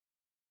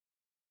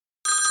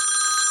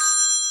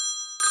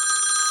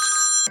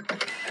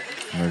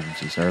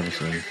Emergency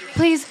services.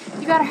 Please,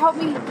 you gotta help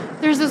me.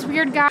 There's this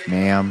weird guy.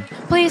 Ma'am.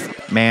 Please.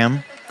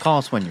 Ma'am, call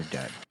us when you're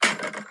dead.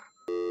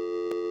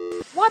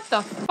 What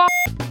the fuck?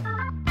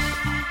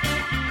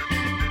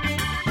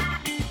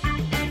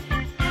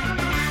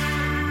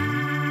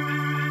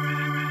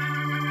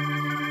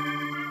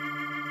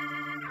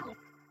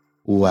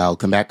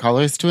 Welcome back,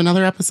 callers, to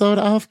another episode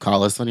of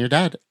Call Us When You're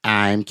Dead.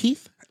 I'm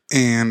Keith.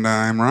 And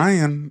I'm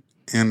Ryan.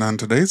 And on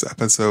today's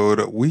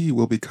episode, we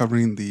will be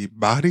covering the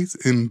Bodies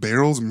in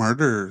Barrels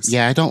murders.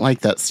 Yeah, I don't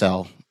like that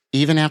still.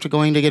 Even after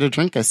going to get a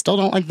drink, I still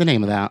don't like the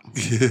name of that.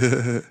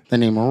 Yeah. The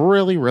name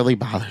really, really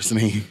bothers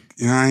me.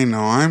 Yeah, I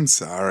know. I'm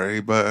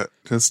sorry. But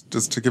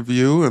just to give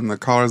you and the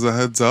callers a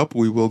heads up,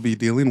 we will be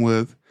dealing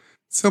with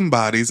some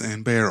bodies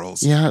in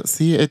barrels. Yeah,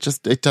 see,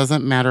 it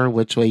doesn't matter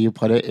which way you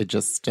put it. It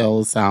just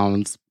still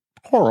sounds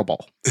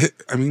horrible.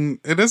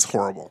 It is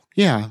horrible.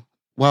 Yeah.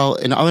 Well,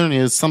 in other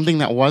news, something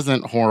that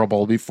wasn't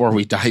horrible before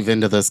we dive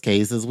into this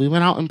case is we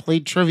went out and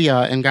played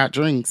trivia and got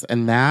drinks,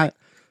 and that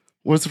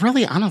was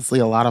really honestly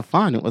a lot of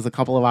fun. It was a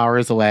couple of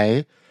hours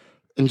away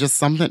and just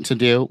something to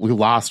do. We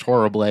lost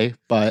horribly,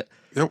 but...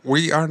 Yep,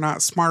 we are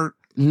not smart.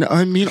 No,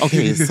 I mean,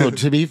 okay, so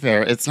to be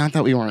fair, it's not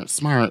that we weren't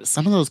smart.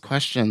 Some of those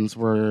questions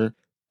were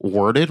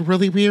worded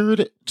really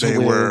weird. They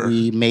were.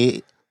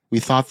 We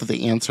thought that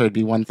the answer would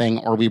be one thing,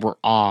 or we were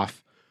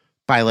off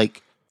by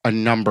like a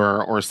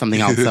number or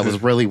something else that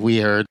was really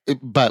weird.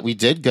 But we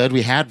did good.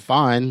 We had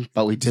fun,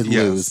 but we did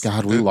lose.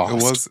 God, we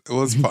lost. It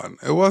was fun.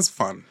 It was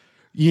fun.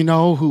 You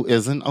know who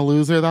isn't a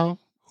loser, though?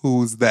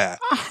 Who's that?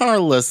 Our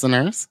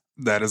listeners.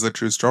 That is a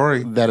true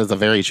story. That is a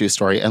very true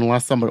story,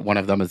 unless one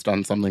of them has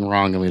done something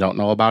wrong and we don't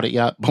know about it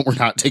yet, but we're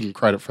not taking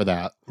credit for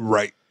that.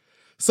 Right.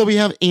 So we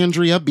have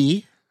Andrea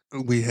B.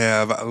 We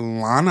have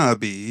Lana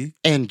B.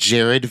 And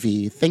Jared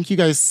V. Thank you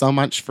guys so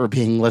much for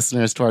being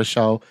listeners to our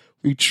show.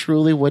 We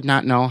truly would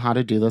not know how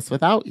to do this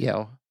without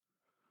you.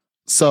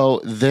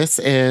 So this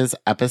is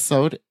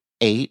episode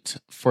 8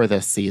 for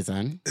this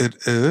season.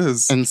 It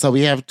is. And so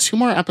we have 2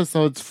 more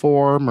episodes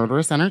for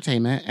Murderous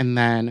Entertainment, and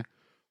then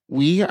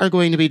we are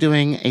going to be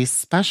doing a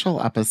special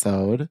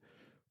episode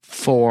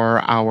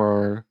for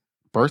our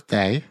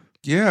birthday.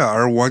 Yeah,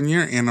 our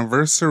 1-year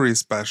anniversary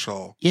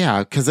special. Yeah,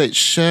 because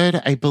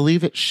I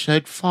believe it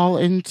should fall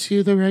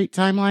into the right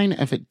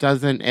timeline. If it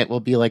doesn't, it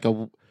will be like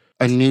a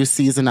new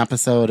season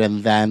episode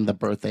and then the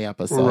birthday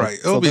episode. Right.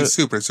 It'll be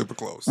super, super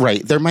close.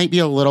 Right. There might be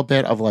a little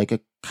bit of like a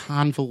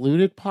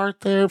convoluted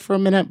part there for a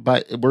minute,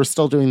 but we're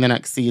still doing the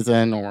next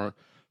season or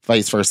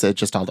vice versa. It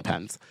just all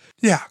depends.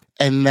 Yeah.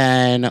 And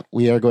then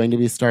we are going to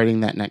be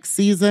starting that next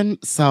season.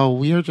 So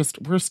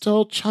we're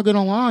still chugging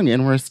along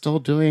and we're still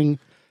doing,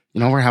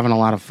 we're having a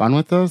lot of fun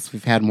with this.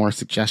 We've had more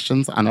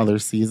suggestions on other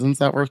seasons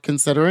that we're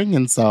considering.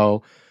 And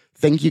so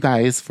thank you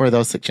guys for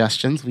those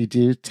suggestions. We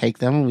do take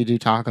them and we do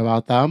talk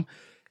about them.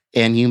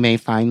 And you may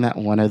find that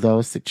one of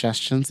those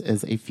suggestions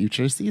is a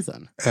future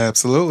season.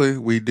 Absolutely.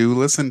 We do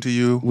listen to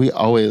you. We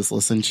always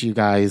listen to you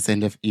guys.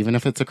 And even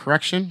if it's a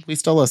correction, we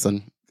still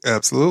listen.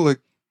 Absolutely.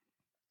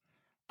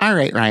 All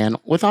right, Ryan,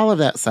 with all of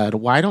that said,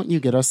 why don't you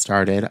get us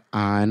started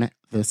on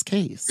this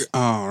case?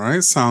 All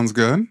right. Sounds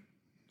good.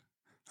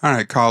 All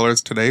right,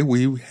 callers. Today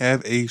we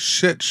have a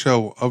shit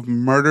show of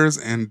murders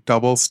and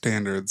double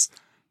standards,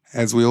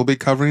 as we will be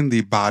covering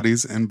the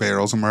Bodies in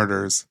Barrels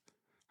murders.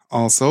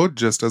 Also,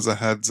 just as a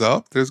heads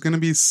up, there's going to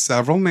be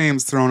several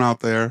names thrown out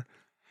there,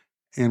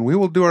 and we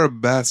will do our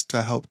best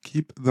to help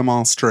keep them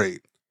all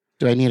straight.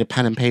 Do I need a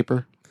pen and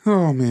paper?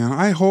 Oh, man,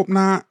 I hope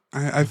not.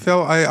 I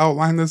felt I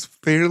outlined this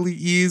fairly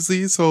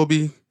easy, so it'll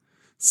be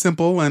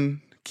simple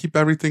and keep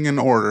everything in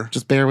order.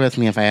 Just bear with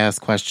me if I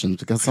ask questions,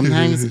 because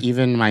sometimes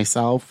even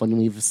myself, when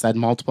we've said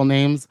multiple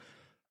names,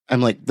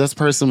 I'm like, this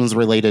person was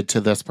related to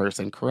this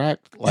person,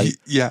 correct? Like,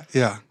 yeah.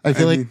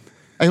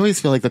 I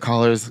always feel like the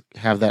callers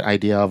have that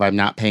idea of I'm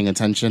not paying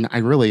attention. I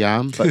really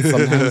am, but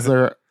sometimes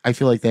I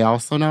feel like they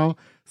also know.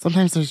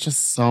 Sometimes there's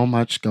just so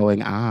much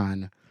going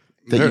on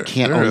that you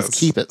can't always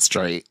keep it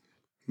straight.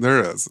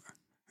 There is.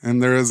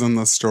 And there is in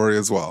the story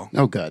as well.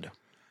 Oh, good.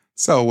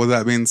 So with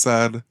that being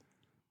said,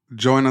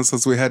 join us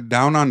as we head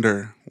down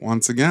under,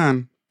 once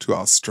again, to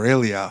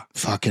Australia.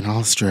 Fucking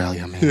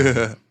Australia, man.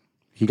 Yeah.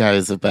 You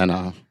guys have been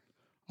a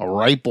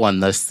ripe one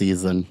this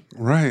season.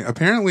 Right.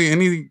 Apparently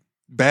any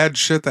bad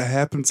shit that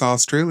happens to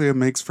Australia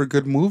makes for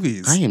good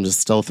movies. I am just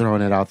still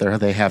throwing it out there.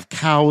 They have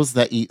cows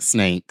that eat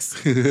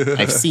snakes.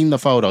 I've seen the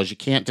photos. You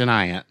can't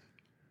deny it.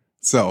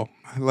 So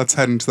let's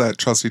head into that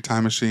trusty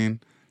time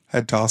machine.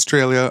 Head to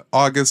Australia,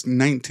 August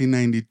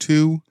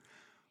 1992,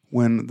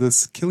 when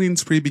this killing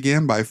spree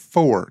began by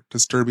 4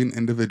 disturbing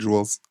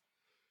individuals.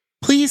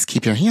 Please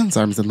keep your hands,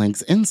 arms, and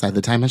legs inside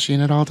the time machine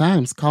at all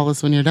times. Call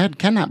us when you're dead.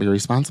 Cannot be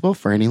responsible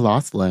for any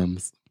lost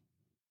limbs.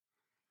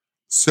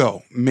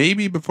 So,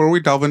 maybe before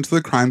we delve into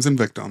the crimes and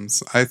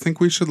victims, I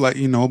think we should let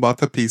you know about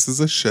the pieces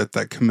of shit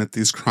that commit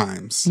these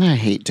crimes. I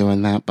hate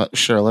doing that, but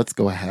sure, let's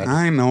go ahead.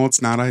 I know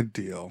it's not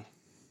ideal,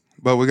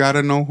 but we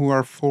gotta know who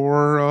our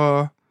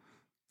 4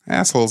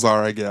 assholes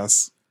are, I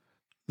guess.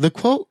 The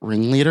quote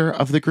ringleader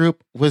of the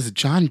group was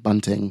John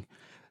Bunting.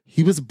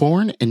 He was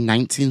born in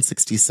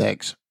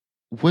 1966,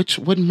 which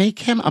would make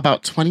him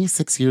about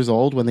 26 years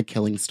old when the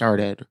killing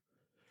started.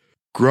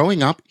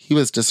 Growing up, he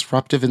was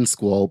disruptive in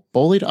school,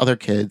 bullied other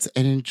kids,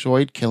 and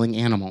enjoyed killing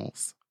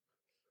animals.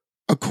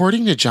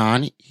 According to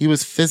John, he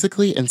was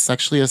physically and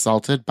sexually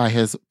assaulted by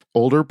his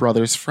older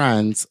brother's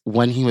friends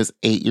when he was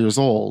 8 years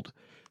old.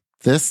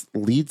 This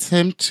leads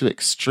him to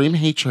extreme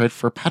hatred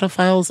for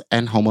pedophiles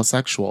and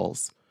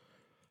homosexuals.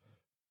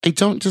 I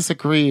don't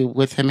disagree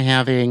with him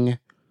having,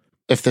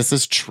 if this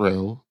is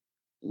true,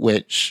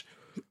 which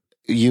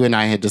you and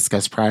I had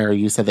discussed prior,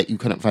 you said that you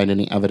couldn't find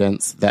any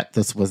evidence that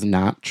this was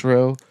not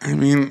true. I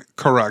mean,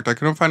 correct. I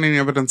couldn't find any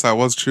evidence that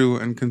was true,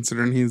 and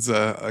considering he's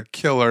a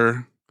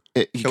killer,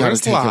 You got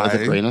to take it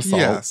with a grain of salt.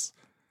 Yes.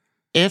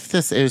 If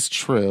this is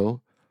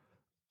true,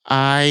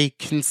 I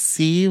can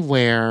see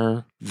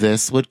where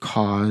this would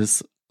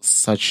cause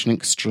such an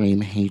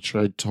extreme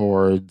hatred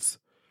towards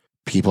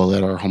people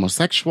that are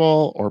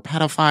homosexual or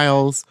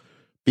pedophiles,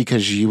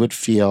 because you would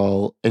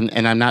feel,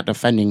 and I'm not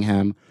defending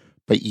him,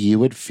 but you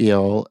would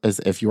feel as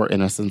if your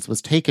innocence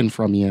was taken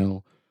from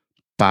you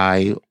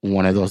by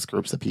one of those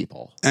groups of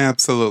people.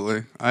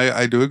 Absolutely.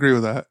 I do agree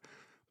with that.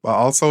 But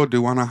also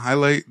do want to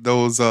highlight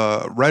those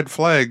red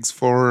flags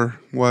for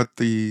what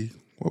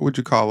would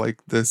you call, like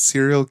the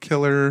serial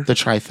killer? The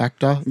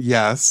trifecta?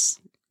 Yes.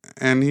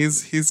 And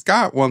he's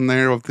got one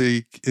there of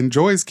the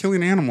enjoys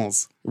killing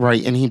animals.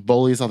 Right, and he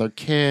bullies other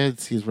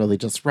kids. He's really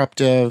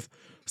disruptive.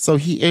 So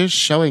he is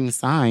showing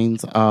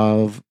signs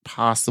of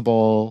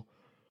possible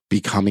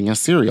becoming a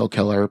serial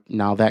killer.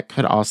 Now, that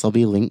could also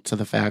be linked to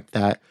the fact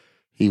that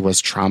he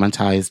was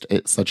traumatized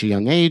at such a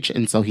young age,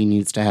 and so he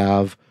needs to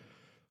have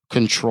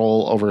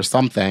control over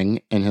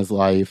something in his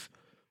life.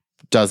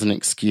 Doesn't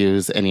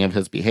excuse any of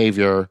his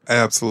behavior.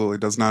 Absolutely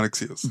does not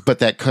excuse. But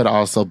that could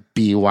also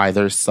be why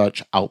there's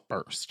such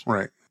outburst.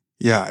 Right.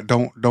 Yeah,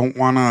 don't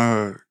want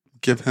to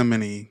give him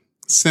any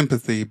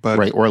sympathy, but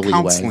right, or leeway.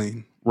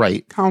 Counseling.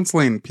 Right.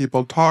 Counseling.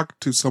 People talk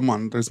to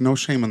someone. There's no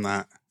shame in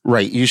that.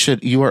 Right.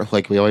 You are,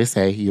 like we always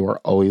say, you are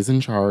always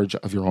in charge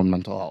of your own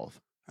mental health.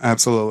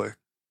 Absolutely.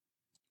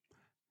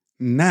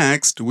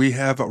 Next, we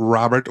have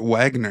Robert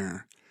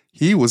Wagner.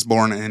 He was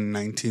born in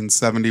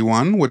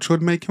 1971, which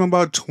would make him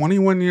about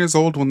 21 years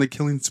old when the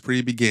killing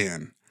spree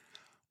began.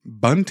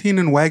 Bunting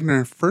and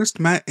Wagner first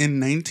met in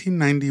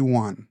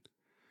 1991.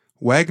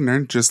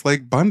 Wagner, just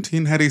like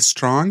Bunting, had a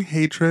strong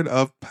hatred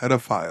of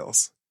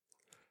pedophiles.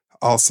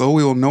 Also,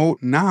 we will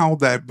note now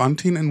that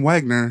Bunting and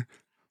Wagner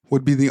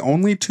would be the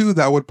only two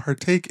that would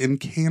partake in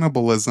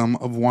cannibalism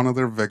of one of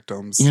their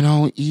victims. You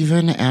know,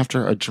 even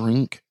after a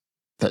drink,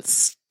 that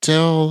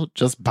still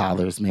just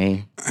bothers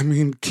me. I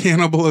mean,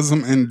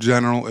 cannibalism in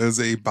general is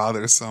a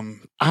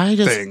bothersome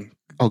thing.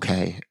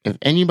 Okay, if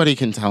anybody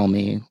can tell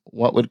me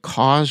what would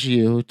cause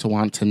you to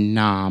want to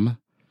nom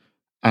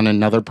on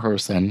another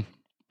person,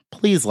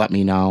 please let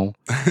me know.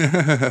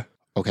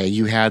 Okay,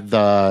 you had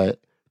the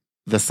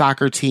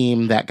soccer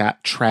team that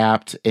got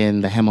trapped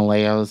in the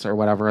Himalayas or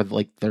whatever,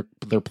 like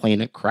their plane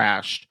had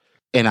crashed.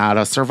 And out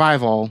of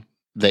survival,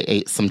 they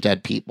ate some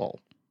dead people.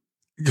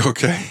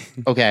 Okay.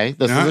 Okay,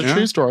 this is a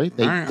true story.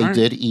 They right.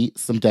 did eat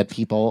some dead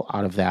people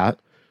out of that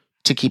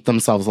to keep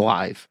themselves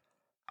alive.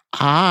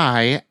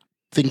 I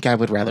think I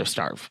would rather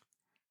starve.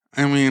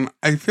 I mean,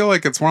 I feel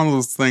like it's one of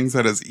those things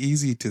that is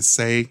easy to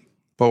say,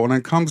 but when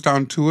it comes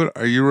down to it,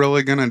 are you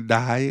really going to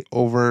die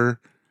over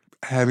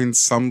having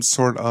some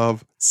sort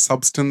of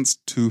substance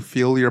to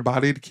fuel your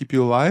body to keep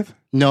you alive?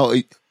 No,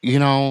 you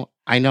know,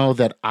 I know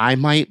that I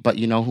might, but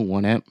you know who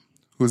wouldn't?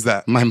 Who's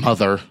that? My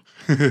mother.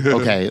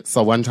 Okay,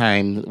 so one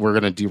time, we're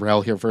going to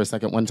derail here for a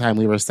second. One time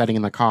we were sitting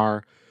in the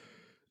car,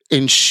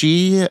 and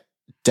she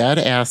dead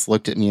ass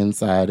looked at me and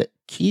said,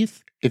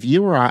 Keith, if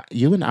you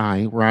and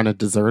I were on a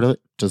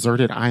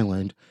deserted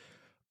island,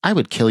 I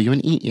would kill you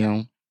and eat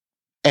you.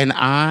 And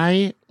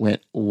I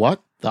went,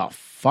 what the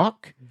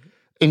fuck?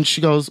 And she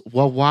goes,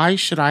 well, why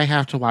should I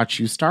have to watch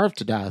you starve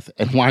to death?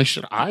 And why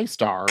should I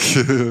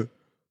starve?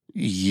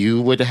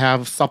 You would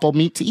have supple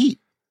meat to eat.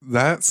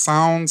 That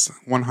sounds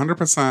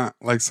 100%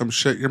 like some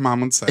shit your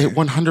mom would say. It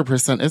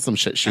 100% is some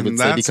shit she would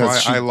say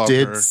because she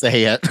did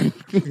say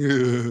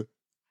it.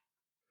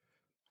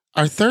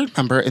 Our third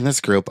member in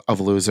this group of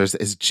losers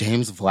is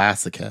James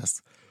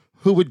Vlasikis,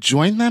 who would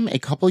join them a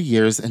couple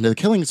years into the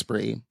killing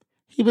spree.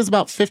 He was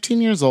about 15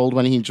 years old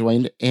when he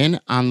joined in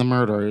on the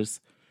murders.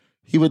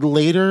 He would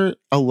later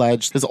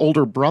allege his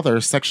older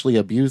brother sexually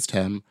abused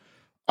him.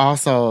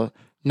 Also,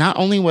 not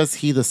only was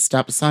he the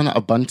stepson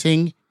of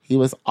Bunting, he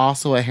was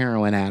also a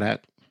heroin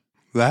addict.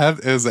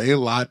 That is a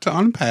lot to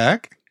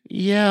unpack.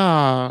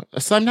 Yeah.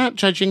 So I'm not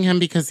judging him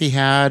because he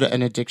had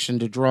an addiction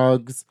to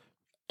drugs.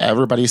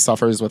 Everybody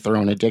suffers with their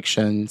own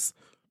addictions,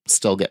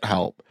 still get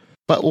help.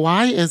 But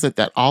why is it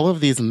that all of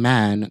these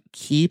men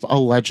keep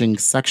alleging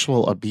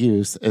sexual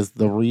abuse is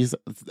the reason?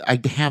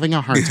 I'm having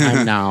a hard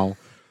time now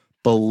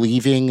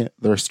believing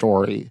their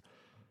story.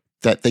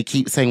 That they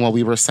keep saying, well,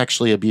 we were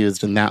sexually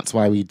abused and that's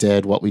why we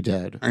did what we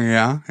did.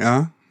 Yeah.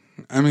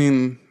 I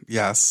mean,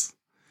 yes.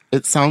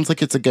 It sounds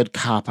like it's a good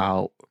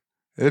cop-out.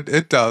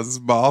 It does,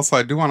 but also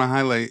I do want to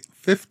highlight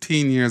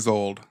 15 years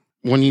old.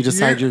 When you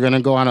decide Yeah. you're going to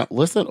go on a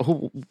listen,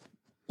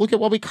 look at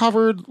what we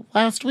covered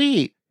last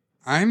week.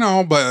 I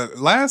know, but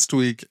last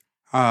week,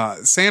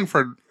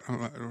 Sanford,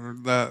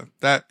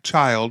 that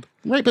child,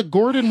 Right, but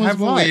Gordon was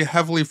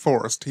heavily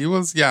forced. He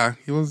was.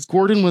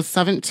 Gordon was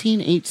 17,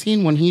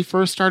 18 when he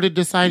first started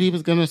to decide he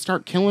was going to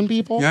start killing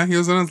people. Yeah, he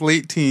was in his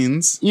late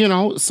teens. You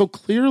know, so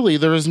clearly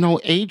there is no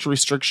age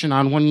restriction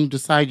on when you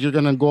decide you're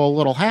going to go a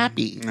little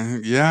happy.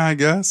 Yeah, I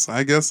guess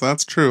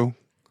that's true.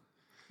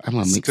 I'm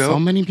going to make so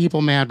many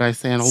people mad by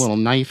saying a little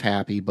knife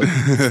happy, but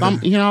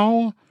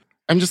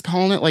I'm just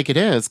calling it like it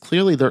is.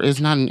 Clearly there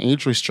is not an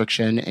age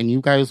restriction, and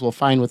you guys will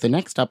find with the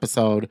next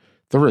episode,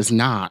 there is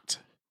not.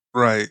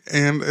 Right.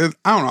 And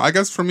I don't know. I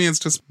guess for me, it's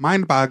just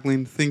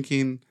mind-boggling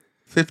thinking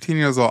 15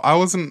 years old. I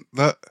was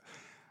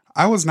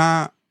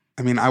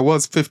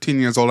 15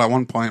 years old at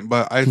one point,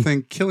 but I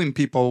think killing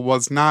people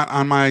was not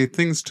on my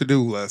things to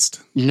do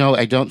list. No,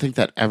 I don't think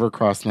that ever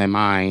crossed my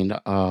mind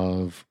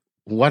of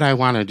what I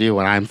want to do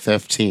when I'm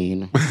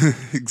 15.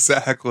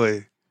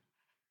 Exactly.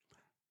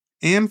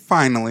 And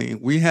finally,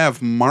 we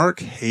have Mark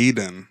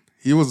Hayden.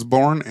 He was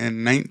born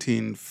in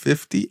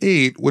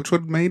 1958, which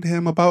would have made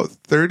him about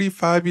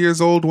 35 years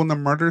old when the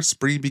murder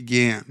spree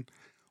began.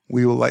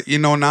 We will let you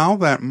know now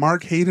that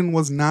Mark Hayden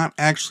was not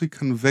actually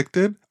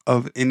convicted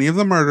of any of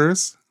the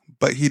murders,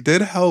 but he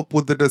did help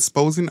with the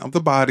disposing of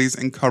the bodies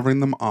and covering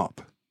them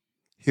up.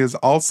 He is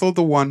also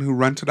the one who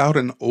rented out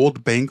an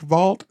old bank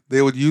vault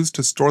they would use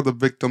to store the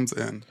victims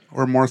in,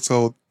 or more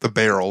so, the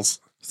barrels.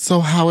 So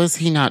how is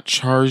he not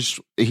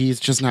charged? He's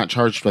just not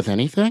charged with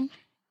anything?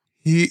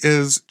 He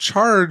is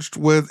charged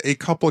with a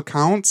couple of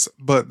counts,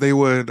 but they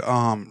would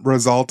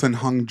result in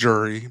hung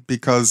jury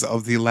because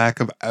of the lack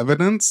of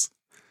evidence.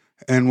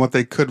 And what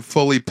they could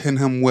fully pin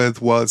him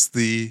with was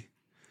the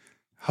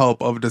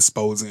help of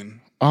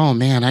disposing. Oh,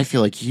 man, I feel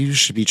like you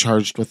should be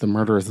charged with the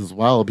murders as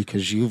well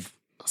because you've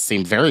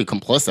seemed very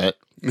complicit.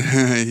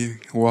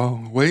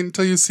 Well, wait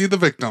until you see the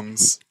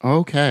victims.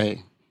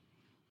 Okay.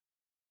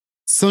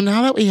 So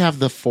now that we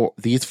have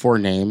these four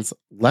names,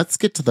 let's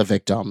get to the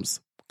victims.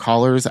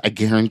 Callers, I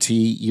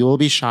guarantee you will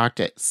be shocked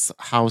at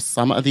how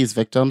some of these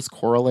victims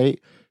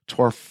correlate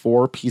to our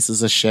 4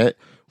 pieces of shit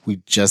we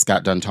just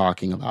got done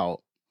talking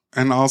about.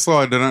 And also,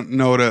 I didn't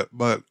note it,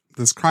 but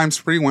this crime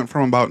spree went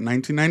from about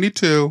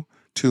 1992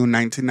 to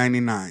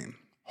 1999.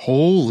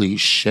 Holy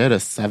shit, a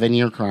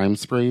 7-year crime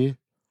spree?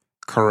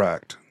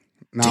 Correct.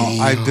 Now,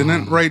 Damn. I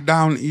didn't write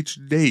down each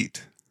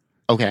date.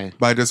 Okay.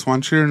 But I just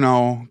want you to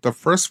know the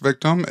first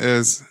victim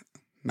is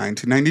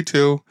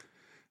 1992.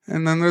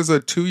 And then there's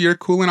a 2-year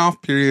cooling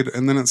off period,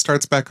 and then it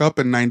starts back up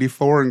in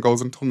 94 and goes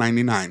until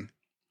 99.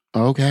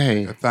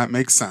 Okay. If that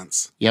makes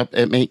sense. Yep,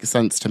 it makes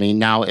sense to me.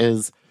 Now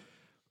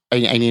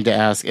I need to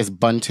ask, is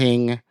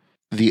Bunting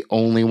the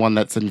only one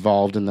that's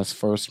involved in this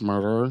first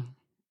murder?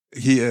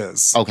 He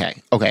is.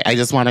 Okay. I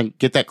just want to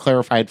get that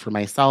clarified for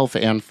myself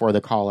and for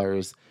the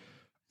callers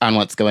on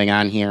what's going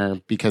on here,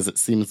 because it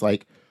seems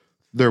like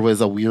there was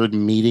a weird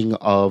meeting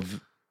of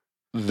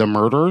the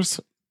murders.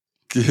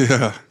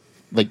 Yeah.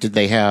 Like,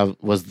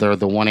 was there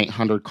the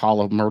 1-800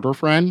 call a murder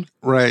friend?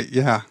 Right,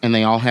 yeah. And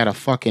they all had a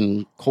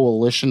fucking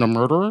coalition of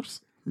murderers?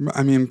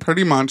 I mean,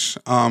 pretty much.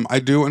 I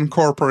do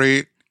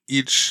incorporate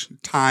each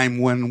time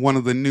when one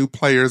of the new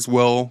players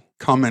will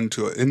come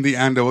into it. In the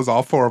end, it was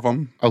all 4 of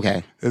them.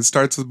 Okay. It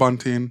starts with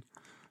Bunting,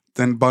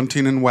 then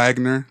Bunting and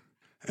Wagner,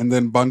 and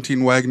then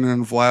Bunting, Wagner,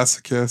 and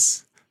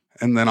Vlasikis,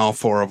 and then all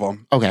 4 of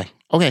them. Okay.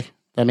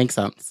 That makes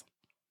sense.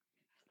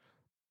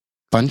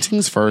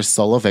 Bunting's first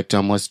solo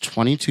victim was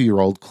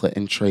 22-year-old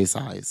Clinton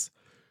Tresize.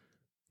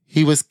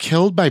 He was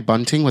killed by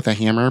Bunting with a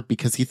hammer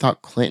because he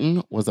thought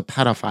Clinton was a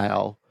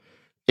pedophile.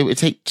 It would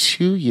take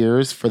 2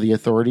 years for the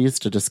authorities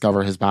to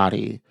discover his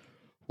body.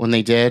 When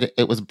they did,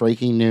 it was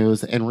breaking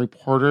news, and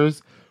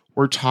reporters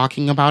were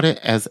talking about it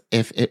as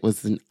if it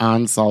was an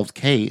unsolved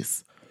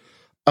case.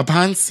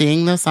 Upon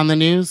seeing this on the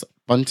news,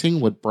 Bunting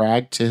would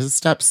brag to his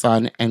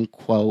stepson and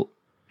quote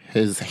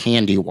his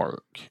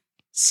handiwork.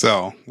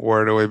 So,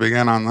 where do we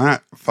begin on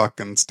that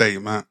fucking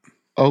statement?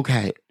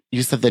 Okay,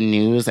 you said the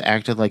news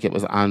acted like it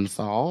was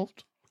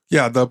unsolved?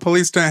 Yeah, the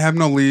police didn't have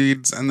no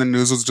leads, and the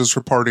news was just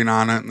reporting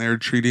on it, and they were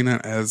treating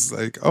it as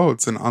like, oh,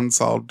 it's an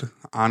unsolved,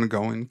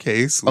 ongoing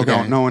case. We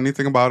don't know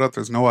anything about it.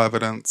 There's no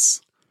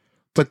evidence.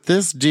 But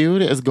this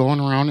dude is going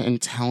around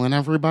and telling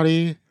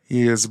everybody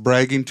he is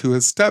bragging to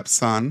his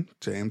stepson,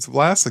 James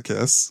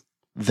Vlasikis,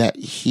 that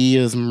he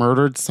has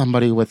murdered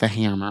somebody with a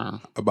hammer.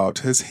 About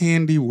his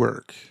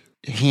handiwork.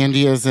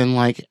 Handy as in,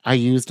 like, I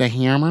used a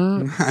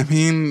hammer? I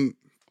mean,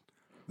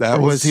 that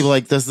or was he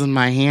like, this is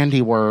my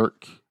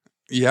handiwork?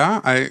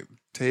 Yeah, I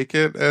take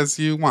it as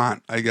you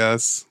want, I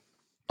guess.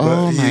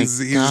 Oh, my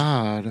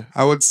God.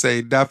 I would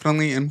say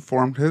definitely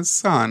informed his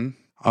son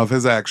of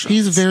his actions.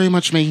 He's very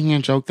much making a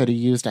joke that he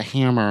used a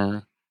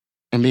hammer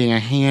and being a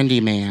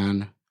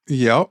handyman.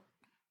 Yep.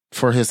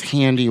 For his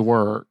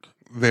handiwork.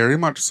 Very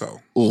much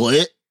so.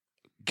 What?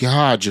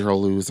 God, you're a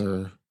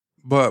loser.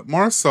 But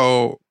more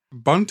so,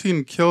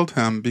 Bunting killed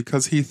him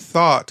because he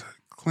thought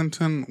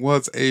Clinton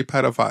was a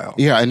pedophile.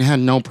 Yeah, and had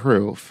no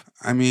proof.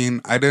 I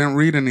mean, I didn't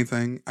read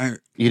anything.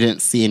 You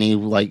didn't see any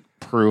like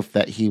proof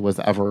that he was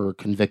ever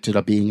convicted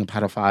of being a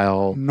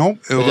pedophile. Nope.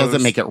 It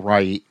doesn't make it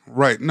right.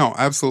 Right. No,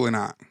 absolutely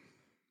not.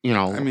 You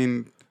know, I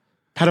mean,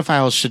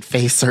 pedophiles should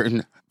face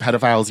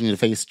pedophiles need to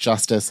face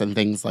justice and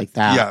things like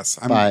that. yes.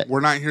 but we're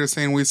not here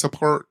saying we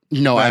support.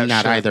 no, that I'm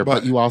not shit, either.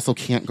 But you also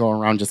can't go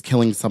around just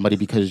killing somebody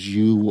because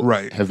you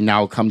Right. have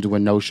now come to a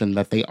notion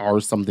that they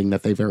are something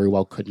that they very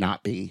well could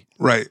not be.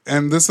 Right.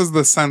 And this is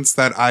the sense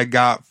that I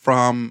got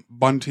from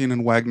Bunting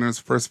and Wagner's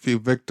first few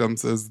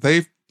victims is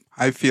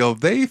I feel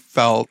they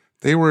felt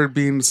they were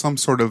being some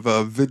sort of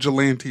a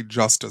vigilante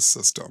justice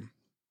system.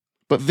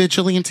 But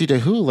vigilante to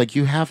who? Like,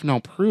 you have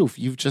no proof.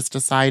 You've just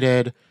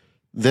decided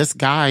this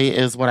guy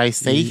is what I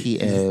say he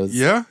is.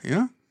 Yeah,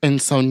 yeah. And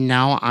so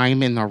now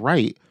I'm in the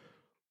right.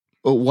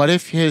 But what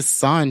if his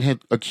son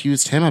had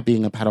accused him of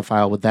being a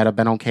pedophile? Would that have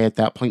been okay at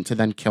that point to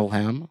then kill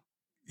him?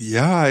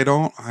 Yeah, I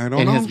don't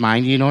In know. his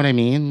mind, you know what I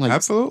mean? Like,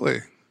 Absolutely.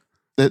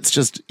 it's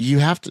just, you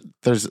have to,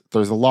 there's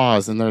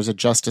laws and there's a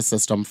justice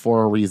system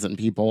for a reason.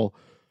 People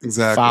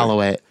Exactly.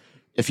 follow it.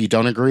 If you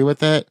don't agree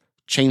with it,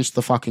 change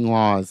the fucking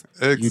laws.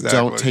 Exactly. You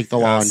don't take the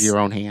law Yes. into your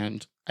own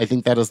hand. I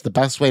think that is the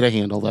best way to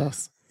handle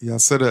this.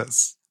 Yes, it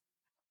is.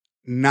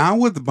 Now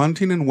with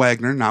Bunting and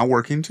Wagner now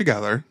working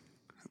together,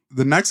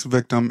 the next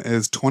victim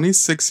is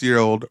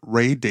 26-year-old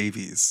Ray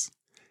Davies.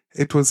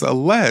 It was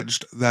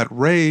alleged that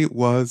Ray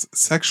was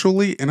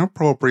sexually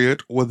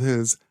inappropriate with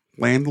his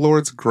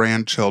landlord's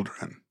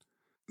grandchildren.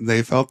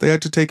 They felt they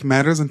had to take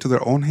matters into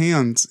their own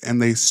hands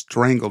and they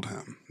strangled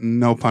him.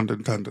 No pun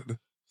intended.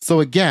 So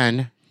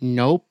again,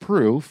 no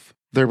proof.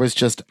 There was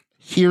just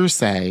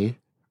hearsay.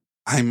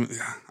 And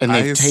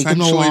they've taken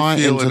the law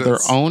into their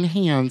own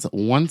hands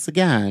once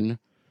again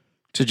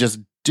to just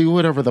do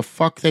whatever the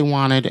fuck they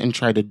wanted and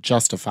try to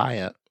justify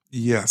it.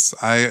 Yes,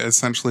 I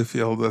essentially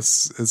feel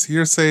this is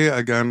hearsay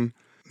again.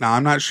 Now,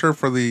 I'm not sure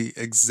for the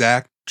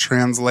exact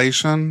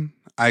translation.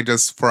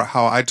 For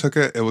how I took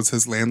it, it was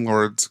his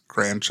landlord's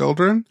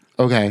grandchildren.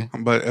 Okay.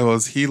 But it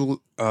was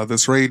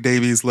this Ray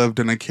Davies lived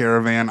in a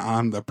caravan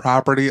on the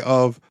property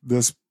of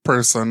this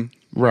person.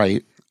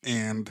 Right.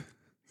 And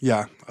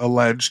yeah,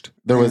 alleged.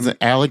 There was an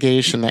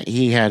allegation that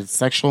he had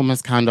sexual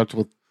misconduct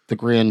with the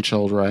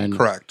grandchildren.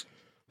 Correct.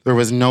 There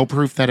was no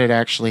proof that it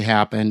actually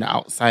happened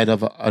outside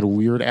of a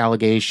weird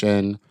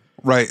allegation.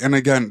 Right. And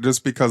again,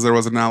 just because there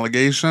was an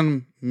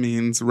allegation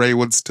means Ray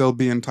would still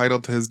be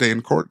entitled to his day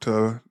in court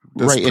to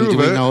disprove right. And do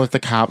we it. know if the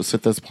cops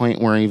at this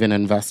point were even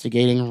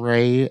investigating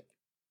Ray?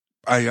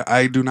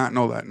 I do not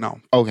know that,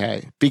 no.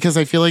 Okay. Because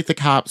I feel like the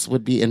cops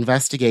would be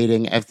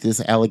investigating if these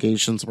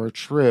allegations were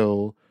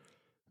true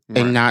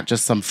and not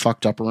just some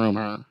fucked up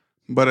rumor.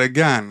 But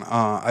again,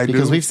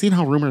 because we've seen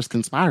how rumors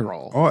can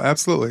spiral. Oh,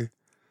 absolutely.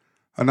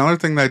 Another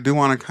thing that I do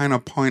want to kind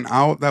of point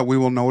out that we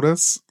will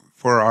notice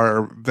for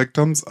our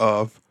victims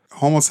of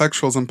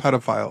homosexuals and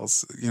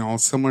pedophiles,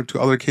 similar to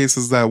other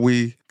cases that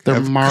we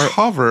have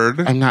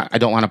covered. I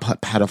don't want to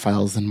put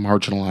pedophiles and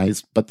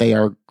marginalized, but they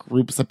are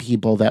groups of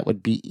people that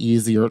would be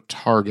easier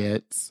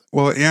targets.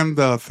 Well, and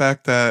the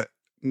fact that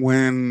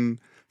when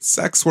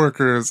sex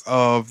workers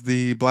of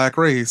the black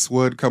race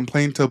would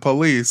complain to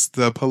police,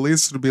 the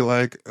police would be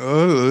like,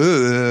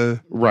 ugh.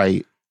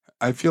 Right.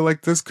 I feel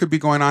like this could be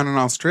going on in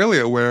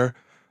Australia where,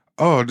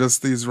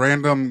 just these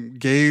random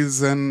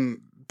gays and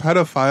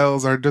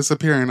pedophiles are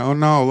disappearing. Oh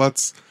no,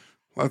 let's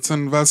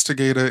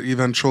investigate it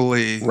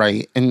eventually.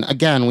 Right. And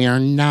again, we are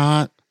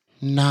not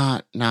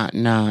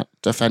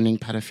defending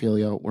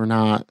pedophilia. We're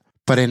not.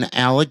 But an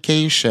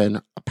allegation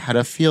of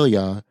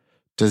pedophilia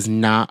does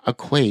not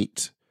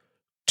equate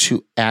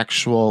to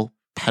actual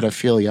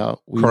pedophilia.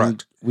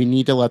 Correct. We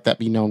need to let that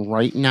be known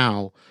right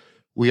now.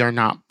 We are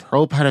not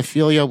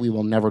pro-pedophilia. We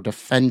will never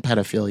defend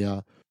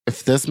pedophilia.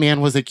 If this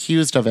man was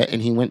accused of it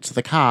and he went to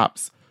the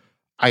cops,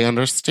 I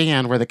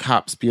understand where the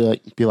cops be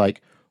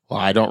like, well,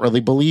 I don't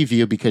really believe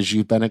you because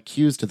you've been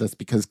accused of this,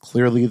 because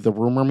clearly the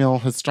rumor mill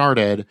has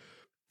started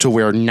to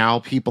where now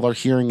people are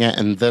hearing it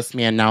and this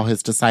man now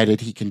has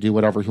decided he can do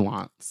whatever he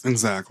wants.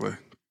 Exactly.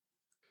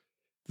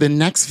 The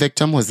next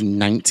victim was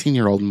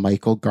 19-year-old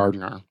Michael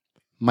Gardner.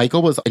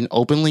 Michael was an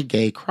openly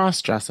gay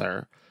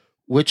crossdresser,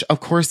 which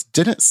of course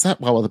didn't sit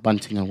well with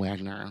Bunting and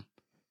Wagner.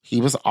 He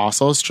was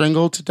also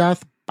strangled to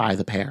death by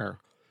the pair.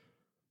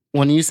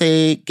 When you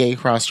say gay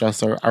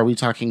crossdresser, are we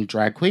talking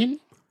drag queen?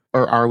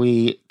 Or are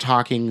we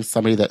talking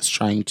somebody that's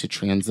trying to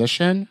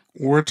transition?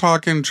 We're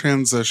talking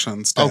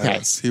transition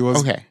status. Okay. He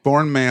was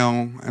born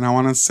male, and I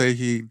want to say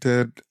he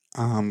did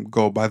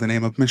go by the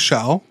name of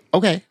Michelle.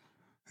 Okay.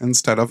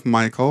 Instead of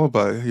Michael,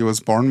 but he was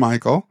born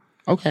Michael.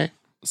 Okay.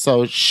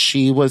 So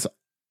she was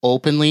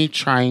openly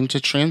trying to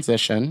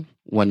transition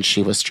when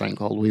she was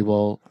strangled.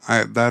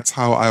 That's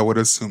how I would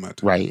assume it.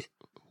 Right.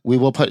 We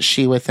will put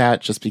she with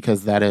that just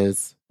because that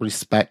is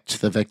respect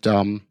to the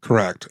victim.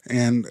 Correct.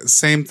 And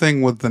same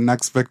thing with the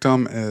next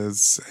victim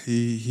is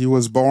he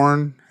was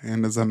born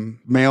and is a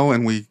male,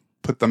 and we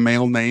put the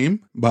male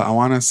name, but I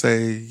want to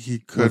say he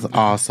could was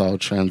also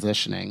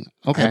transitioning.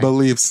 Okay. I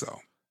believe so.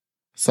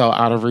 So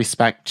out of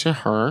respect to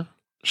her,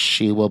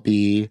 she will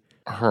be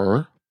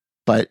her.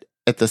 But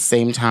at the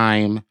same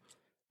time,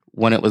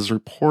 when it was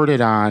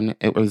reported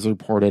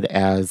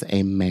as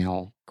a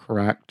male,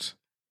 correct?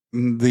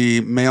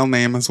 The male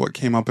name is what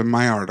came up in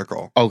my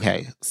article.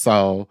 Okay,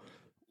 so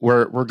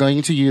we're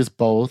going to use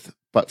both,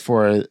 but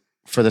for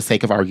the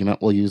sake of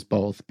argument, we'll use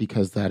both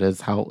because that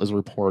is how it was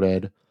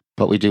reported.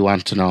 But we do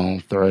want to know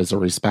there is a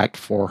respect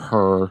for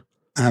her.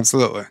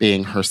 Absolutely.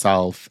 Being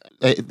herself.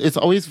 It's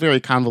always very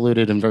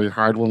convoluted and very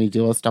hard when we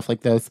deal with stuff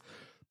like this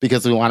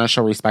because we want to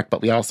show respect,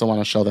 but we also want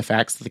to show the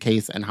facts of the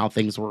case and how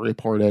things were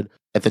reported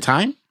at the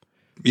time.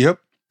 Yep.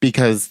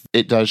 Because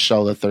it does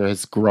show that there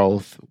is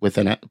growth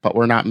within it, but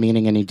we're not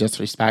meaning any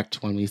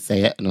disrespect when we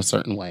say it in a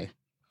certain way.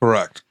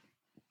 Correct.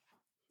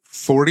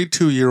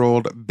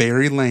 42-year-old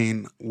Barry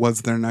Lane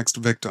was their next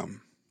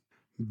victim.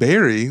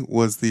 Barry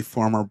was the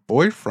former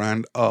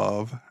boyfriend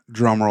of,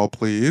 drumroll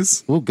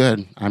please. Oh,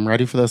 good. I'm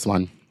ready for this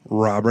one.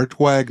 Robert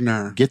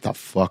Wagner. Get the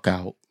fuck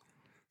out.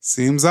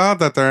 Seems odd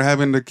that they're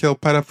having to kill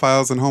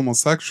pedophiles and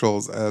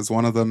homosexuals, as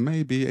one of them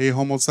may be a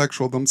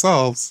homosexual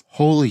themselves.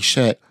 Holy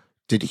shit.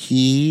 Did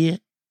he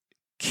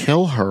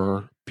kill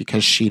her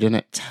because she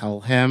didn't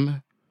tell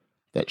him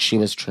that she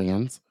was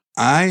trans?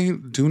 I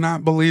do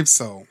not believe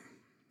so.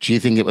 Do you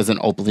think it was an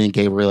openly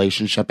gay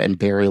relationship and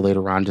Barry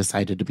later on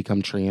decided to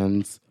become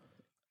trans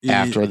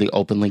after the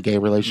openly gay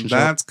relationship?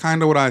 That's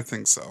kind of what I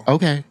think so.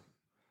 Okay.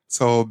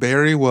 So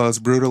Barry was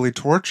brutally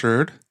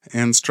tortured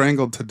and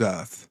strangled to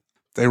death.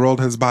 They rolled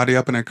his body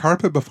up in a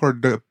carpet before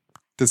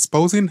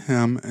disposing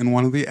him in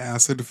one of the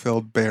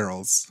acid-filled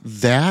barrels.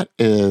 That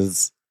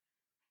is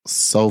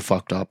so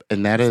fucked up.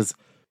 And that is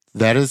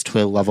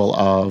to a level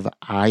of,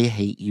 I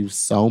hate you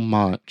so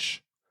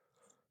much.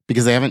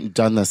 Because I haven't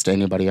done this to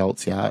anybody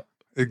else yet.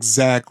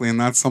 Exactly. And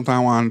that's something I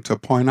wanted to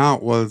point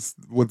out was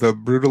with the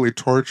brutally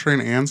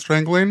torturing and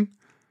strangling.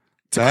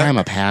 It's a crime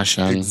of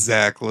passion.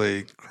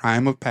 Exactly.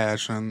 Crime of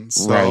passion.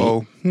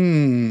 So,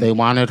 right. They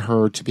wanted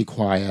her to be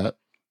quiet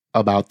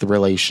about the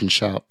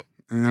relationship.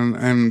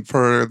 And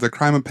for the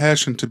crime of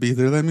passion to be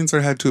there, that means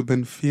there had to have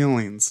been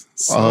feelings.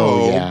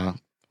 So, yeah.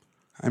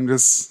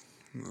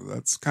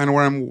 That's kind of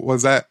where I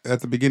was at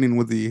the beginning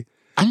with the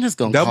I'm just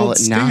going to double call it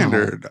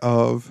standard now.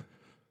 Of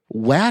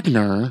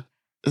Wagner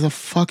is a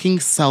fucking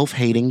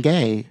self-hating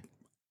gay.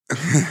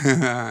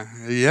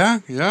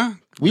 Yeah.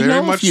 We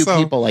know a few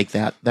people like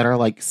that are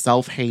like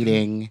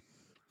self-hating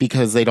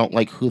because they don't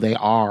like who they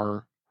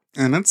are.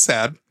 And it's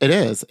sad. It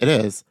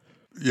is.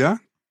 Yeah.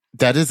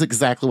 That is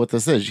exactly what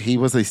this is. He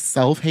was a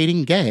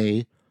self-hating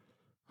gay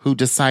who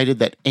decided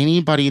that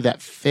anybody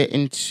that fit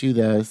into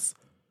this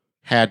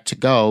had to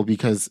go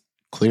because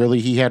clearly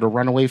he had to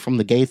run away from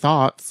the gay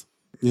thoughts.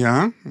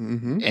 Yeah.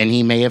 Mm-hmm. And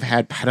he may have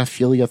had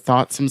pedophilia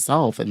thoughts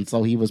himself. And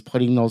so he was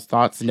putting those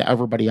thoughts into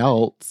everybody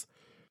else.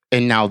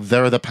 And now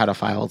they're the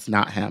pedophiles,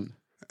 not him.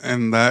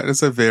 And that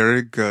is a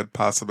very good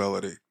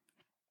possibility.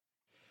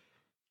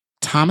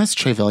 Thomas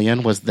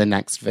Trevelyan was the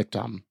next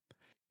victim.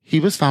 He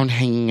was found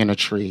hanging in a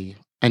tree.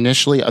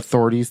 Initially,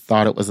 authorities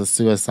thought it was a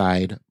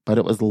suicide, but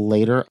it was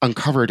later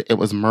uncovered it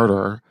was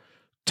murder.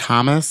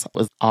 Thomas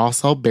was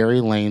also Barry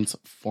Lane's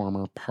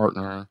former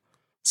partner.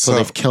 So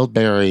they've killed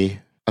Barry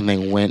and they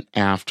went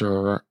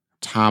after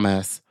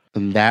Thomas.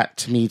 And that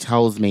to me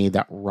tells me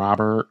that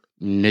Robert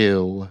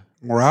knew.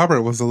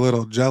 Robert was a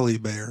little jelly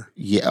bear.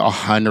 Yeah,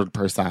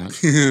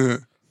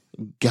 100%.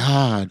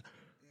 God.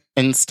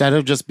 Instead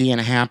of just being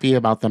happy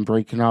about them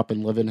breaking up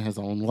and living his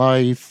own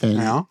life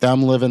and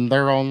them living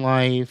their own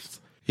lives,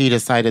 he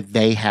decided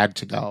they had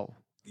to go.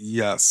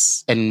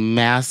 Yes. And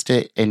masked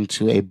it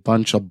into a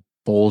bunch of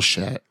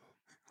bullshit.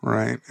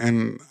 Right.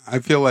 And I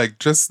feel like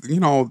just,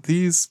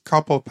 these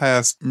couple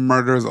past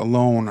murders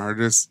alone are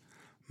just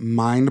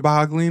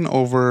mind-boggling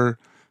over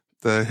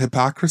the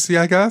hypocrisy,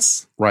 I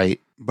guess. Right.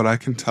 But I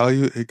can tell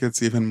you it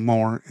gets even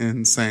more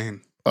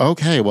insane.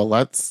 Okay, well,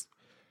 let's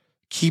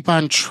keep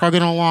on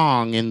trugging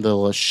along in the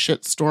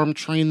shitstorm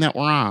train that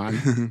we're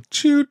on.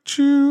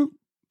 Choo-choo.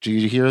 Do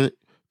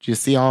you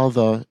see all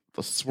the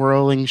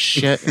swirling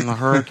shit in the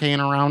hurricane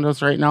around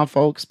us right now,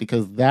 folks?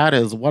 Because that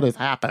is what has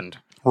happened.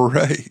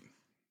 Right.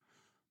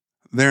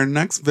 Their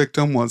next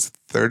victim was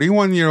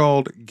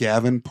 31-year-old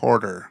Gavin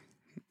Porter,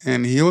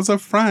 and he was a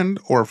friend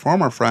or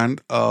former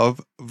friend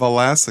of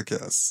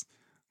Velasquez,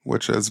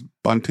 which is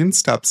Bunting's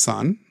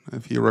stepson,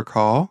 if you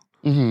recall.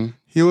 Mm-hmm.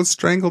 He was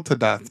strangled to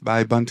death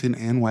by Bunting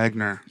and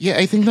Wagner. Yeah,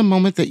 I think the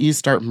moment that you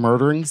start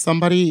murdering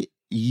somebody,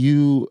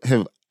 you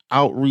have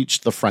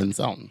outreached the friend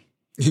zone.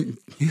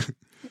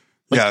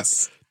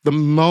 Yes. The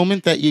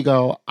moment that you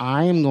go,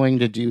 I am going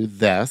to do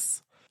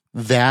this,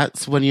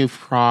 that's when you've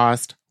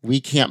crossed, we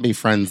can't be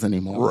friends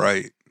anymore.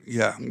 Right.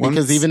 Yeah.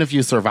 Because even if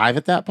you survive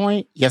at that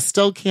point, you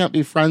still can't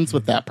be friends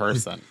with that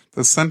person.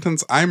 The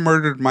sentence, I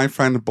murdered my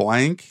friend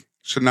blank,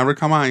 should never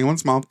come out of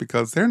anyone's mouth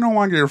because they're no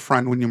longer your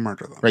friend when you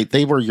murder them. Right.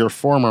 They were your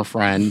former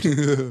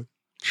friend.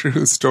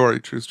 True story.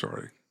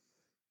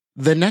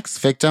 The next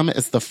victim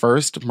is the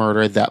first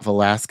murder that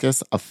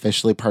Velasquez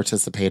officially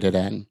participated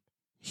in.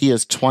 He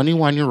is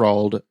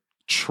 21-year-old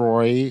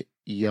Troy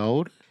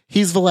Yode.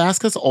 He's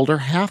Velasquez's older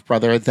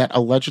half-brother that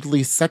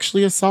allegedly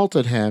sexually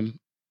assaulted him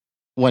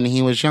when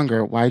he was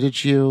younger. Why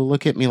did you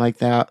look at me like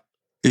that?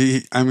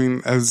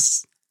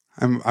 As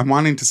I'm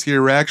wanting to see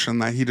your reaction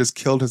that he just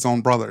killed his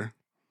own brother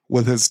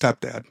with his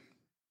stepdad.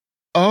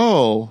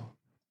 Oh,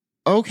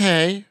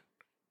 okay.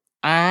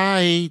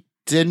 I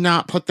did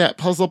not put that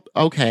puzzle.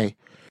 Okay.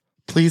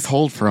 Please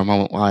hold for a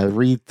moment while I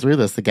read through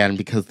this again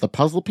because the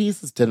puzzle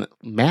pieces didn't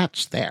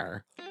match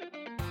there.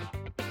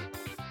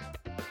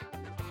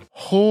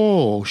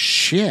 Oh,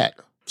 shit.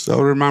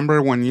 So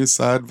remember when you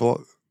said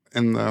when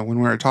we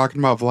were talking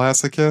about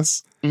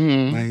Velasquez,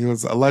 Mm-hmm. that he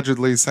was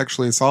allegedly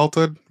sexually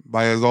assaulted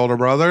by his older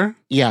brother?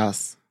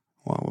 Yes.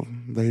 Well,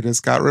 they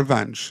just got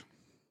revenge.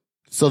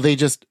 So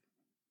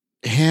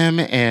him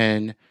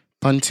and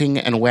Bunting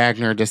and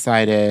Wagner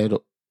decided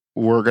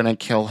we're going to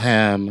kill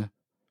him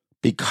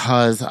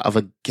because of,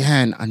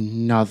 again,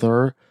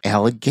 another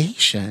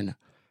allegation.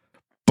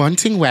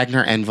 Bunting,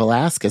 Wagner, and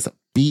Velasquez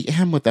beat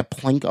him with a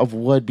plank of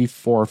wood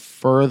before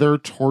further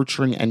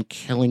torturing and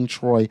killing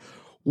Troy.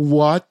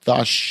 What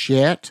the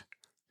shit?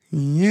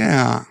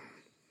 Yeah.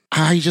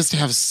 I just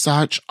have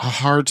such a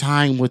hard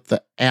time with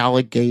the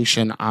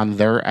allegation on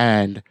their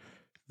end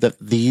that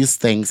these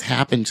things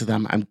happen to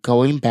them. I'm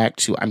calling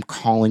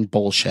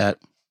bullshit.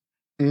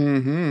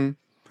 Mm-hmm.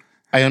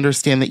 I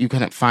understand that you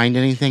couldn't find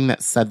anything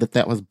that said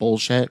that was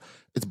bullshit.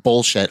 It's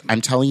bullshit. I'm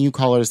telling you,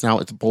 callers, now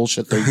it's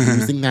bullshit. They're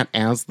using that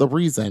as the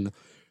reason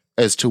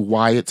as to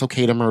why it's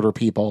okay to murder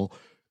people,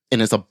 and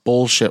it's a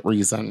bullshit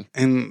reason.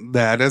 And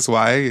that is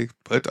why I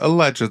put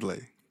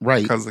allegedly.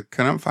 Right. Because I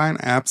couldn't find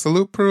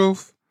absolute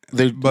proof.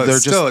 But they're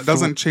still, just it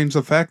doesn't change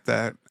the fact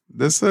that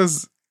this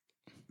is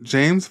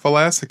James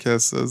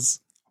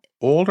Velasquez's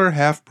older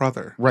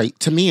half-brother. Right.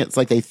 To me, it's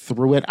like they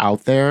threw it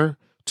out there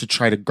to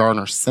try to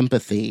garner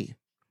sympathy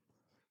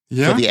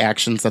for the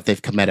actions that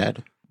they've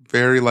committed.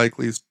 Very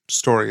likely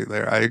story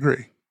there. I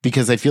agree.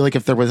 Because I feel like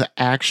if there was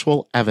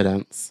actual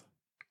evidence,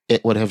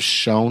 it would have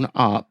shown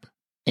up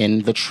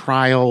in the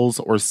trials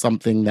or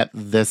something that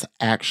this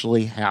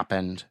actually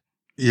happened.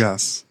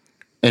 Yes.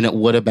 And it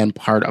would have been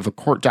part of a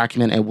court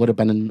document. It would have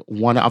been in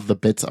one of the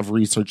bits of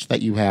research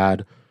that you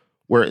had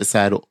where it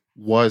said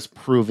was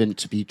proven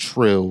to be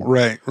true.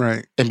 Right,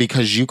 right. And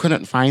because you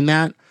couldn't find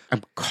that,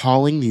 I'm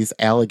calling these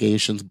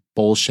allegations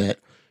bullshit.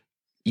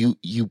 You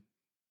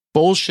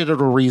bullshitted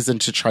a reason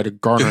to try to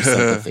garner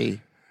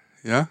sympathy.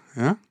 Yeah.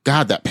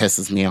 God, that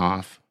pisses me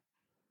off.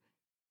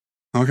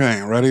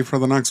 Okay, ready for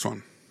the next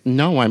one?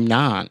 No, I'm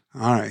not.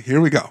 All right, here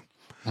we go.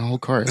 Oh,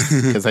 of course.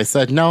 Because I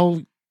said,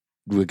 no,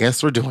 I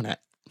guess we're doing it.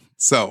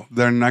 So,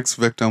 their next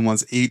victim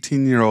was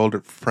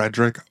 18-year-old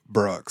Frederick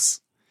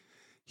Brooks.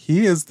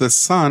 He is the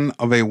son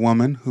of a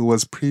woman who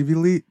was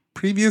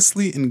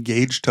previously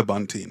engaged to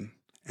Bunting,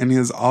 and he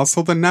is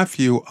also the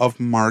nephew of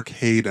Mark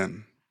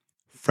Hayden.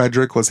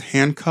 Frederick was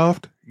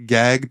handcuffed,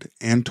 gagged,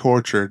 and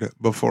tortured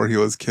before he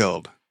was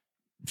killed.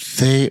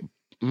 Keep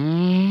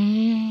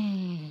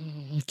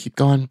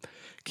going.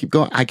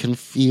 I can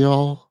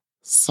feel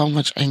so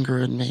much anger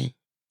in me.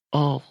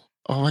 Oh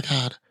my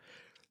God.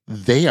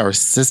 They are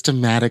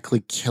systematically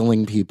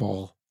killing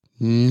people,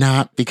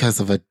 not because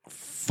of a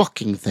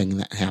fucking thing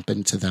that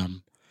happened to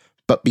them,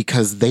 but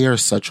because they are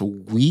such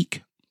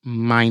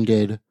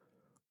weak-minded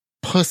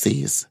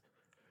pussies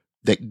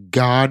that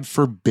God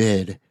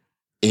forbid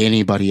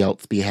anybody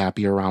else be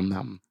happy around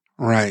them.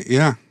 Right,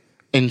 yeah.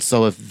 And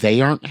so if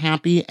they aren't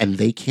happy and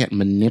they can't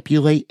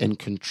manipulate and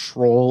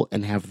control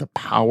and have the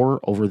power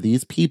over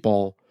these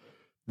people,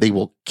 they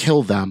will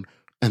kill them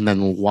and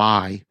then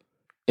lie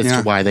as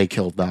to why they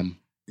killed them.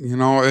 You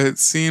know, it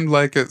seemed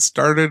like it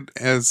started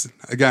as,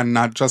 again,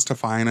 not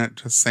justifying it,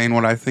 just saying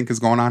what I think is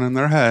going on in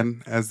their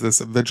head as this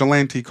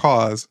vigilante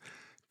cause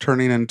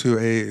turning into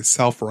a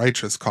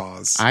self-righteous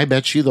cause. I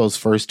bet you those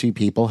first two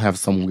people have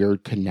some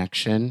weird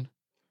connection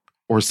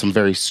or some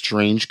very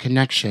strange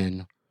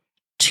connection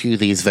to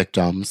these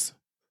victims.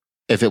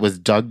 If it was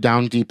dug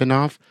down deep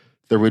enough,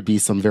 there would be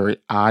some very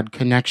odd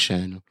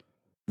connection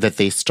that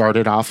they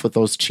started off with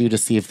those two to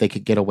see if they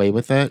could get away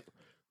with it.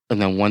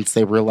 And then once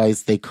they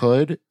realized they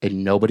could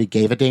and nobody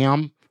gave a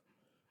damn,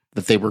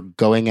 that they were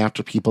going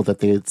after people that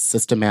they had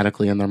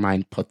systematically in their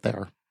mind put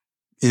there.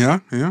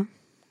 Yeah, yeah.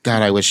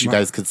 God, I wish you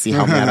guys could see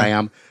how mad I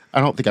am.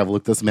 I don't think I've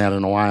looked this mad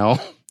in a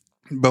while.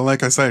 But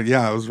like I said,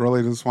 yeah, I was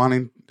really just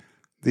wanting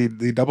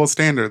the double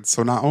standards.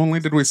 So not only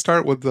did we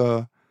start with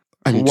one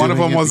of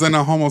them was in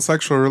a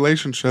homosexual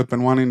relationship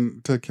and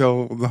wanting to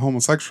kill the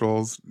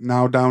homosexuals,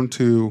 now down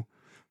to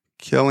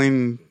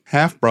killing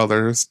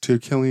half-brothers to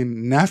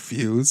killing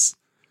nephews.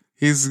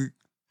 He's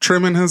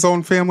trimming his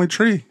own family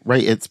tree.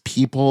 Right. It's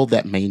people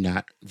that may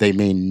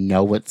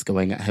know what's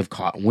going on, have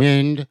caught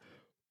wind,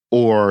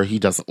 or he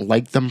doesn't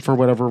like them for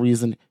whatever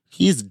reason.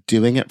 He's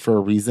doing it for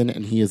a reason,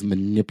 and he has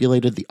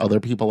manipulated the other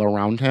people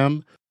around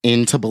him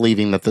into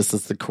believing that this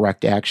is the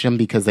correct action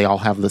because they all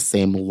have the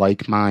same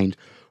like mind,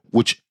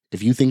 which,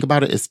 if you think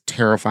about it, is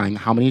terrifying.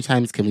 How many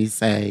times can we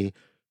say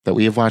that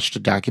we have watched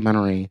a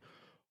documentary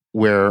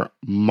where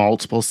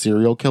multiple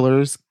serial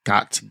killers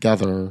got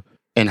together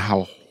and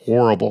how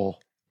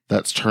horrible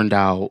that's turned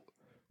out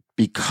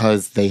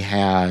because they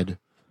had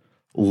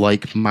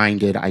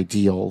like-minded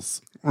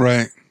ideals?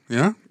 Right.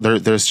 Yeah.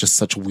 There's just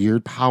such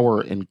weird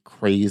power in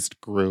crazed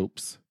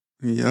groups.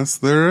 Yes,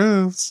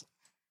 there is.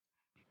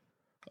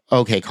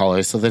 Okay,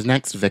 caller. So the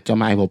next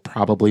victim, I will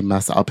probably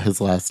mess up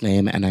his last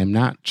name, and I'm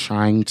not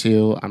trying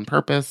to on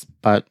purpose,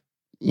 but,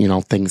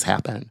 things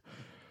happen.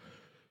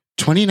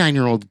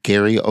 29-year-old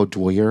Gary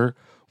O'Dwyer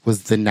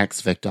was the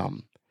next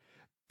victim.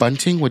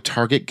 Bunting would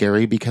target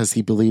Gary because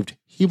he believed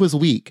he was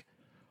weak.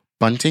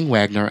 Bunting,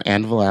 Wagner,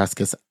 and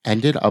Velasquez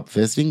ended up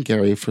visiting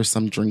Gary for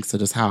some drinks at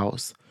his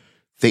house.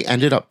 They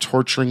ended up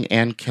torturing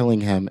and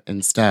killing him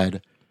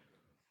instead.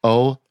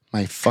 Oh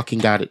my fucking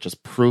God, it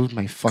just proved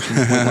my fucking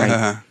point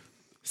right.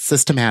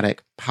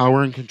 Systematic,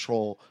 power and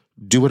control,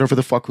 do whatever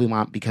the fuck we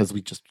want because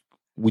we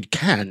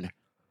can.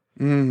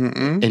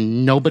 Mm-hmm.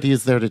 And nobody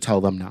is there to tell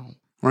them no.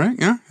 Right,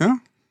 yeah.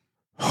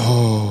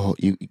 Oh,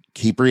 you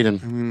keep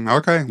reading.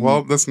 Okay,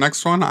 well, this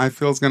next one I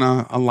feel is going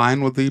to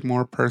align with the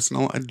more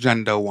personal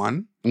agenda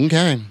one.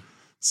 Okay.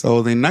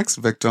 So the next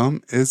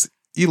victim is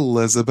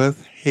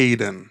Elizabeth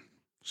Hayden.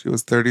 She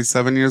was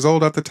 37 years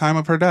old at the time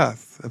of her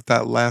death. If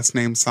that last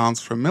name sounds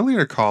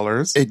familiar,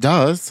 callers, It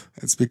does.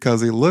 it's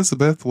because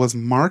Elizabeth was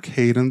Mark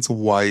Hayden's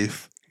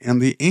wife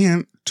and the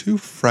aunt to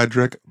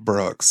Frederick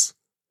Brooks.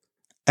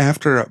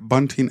 After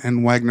Bunting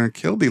and Wagner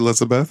killed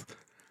Elizabeth,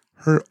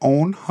 her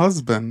own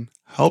husband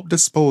helped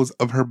dispose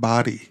of her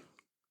body.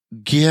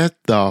 Get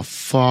the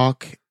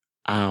fuck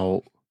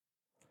out.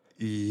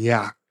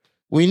 Yeah.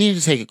 We need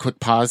to take a quick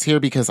pause here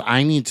because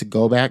I need to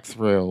go back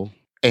through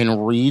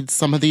and read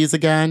some of these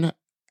again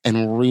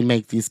and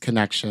remake these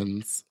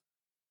connections.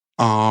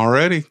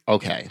 Alrighty.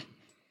 Okay.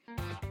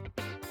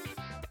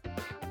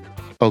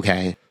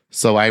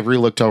 So I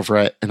re-looked over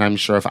it, and I'm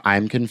sure if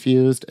I'm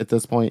confused at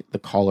this point, the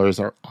callers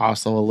are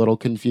also a little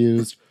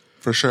confused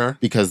For sure.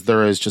 because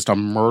there is just a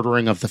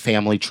murdering of the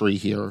family tree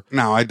here.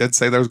 Now, I did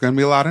say there was going to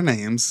be a lot of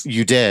names.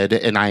 You did,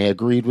 and I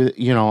agreed with,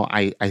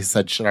 I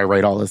said, should I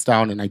write all this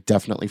down? And I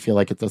definitely feel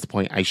like at this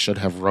point I should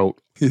have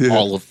wrote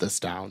all of this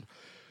down.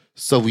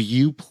 So will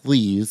you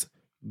please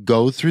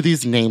go through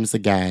these names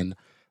again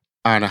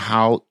on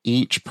how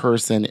each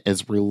person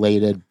is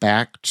related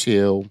back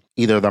to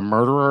either the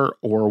murderer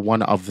or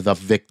one of the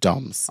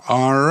victims?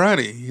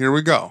 Alrighty, here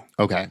we go.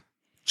 Okay.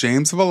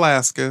 James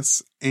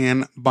Velasquez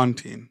and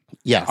Bunting.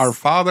 Yes. Our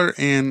father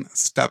and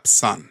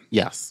stepson.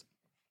 Yes.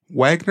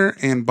 Wagner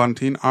and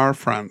Bunting are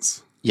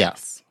friends.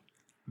 Yes.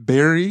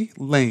 Barry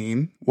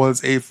Lane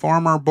was a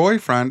former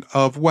boyfriend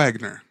of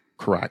Wagner.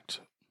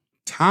 Correct.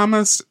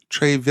 Thomas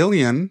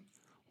Trevelyan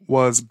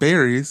was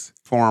Barry's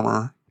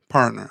former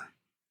partner.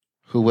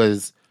 Who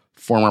was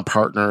former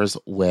partners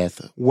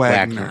with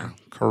Wagner.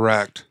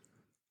 Correct.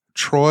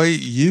 Troy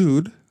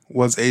Eude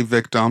was a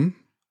victim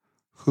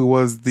who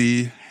was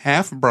the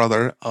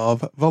half-brother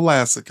of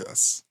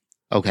Velasquez.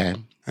 Okay.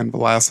 And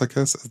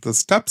Velasquez is the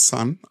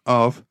stepson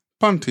of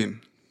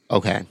Bunting.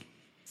 Okay.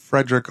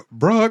 Frederick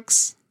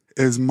Brooks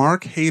is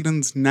Mark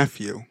Hayden's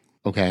nephew.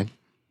 Okay.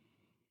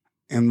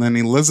 And then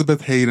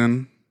Elizabeth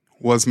Hayden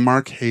was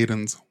Mark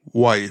Hayden's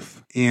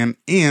wife and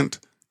aunt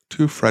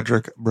to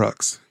Frederick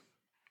Brooks.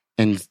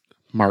 And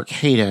Mark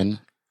Hayden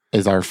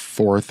is our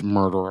fourth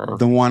murderer.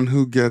 The one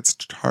who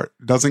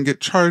doesn't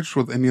get charged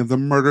with any of the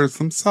murders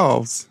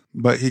themselves,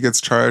 but he gets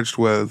charged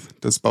with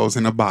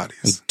disposing of I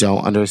bodies.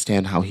 don't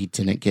understand how he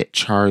didn't get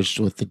charged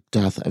with the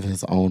death of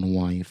his own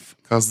wife.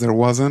 Because there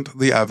wasn't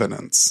the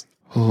evidence.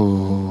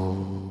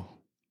 Ooh.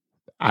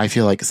 I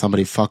feel like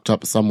somebody fucked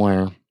up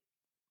somewhere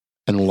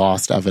and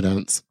lost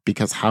evidence,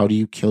 because how do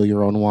you kill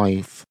your own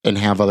wife and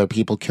have other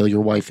people kill your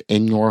wife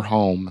in your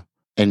home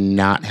and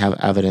not have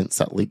evidence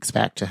that leaks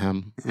back to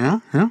him? Yeah.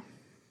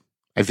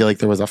 I feel like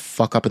there was a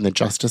fuck up in the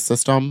justice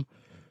system,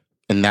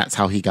 and that's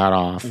how he got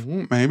off.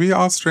 Maybe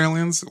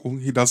Australians,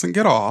 he doesn't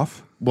get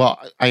off. Well,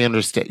 I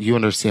understand. You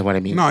understand what I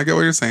mean. No, I get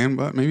what you're saying,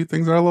 but maybe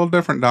things are a little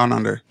different down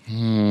under.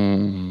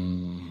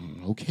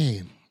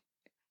 Okay.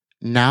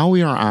 Now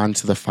we are on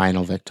to the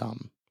final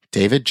victim.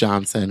 David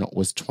Johnson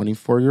was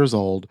 24 years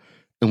old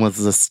and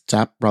was the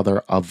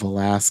stepbrother of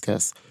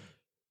Velasquez.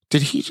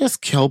 Did he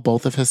just kill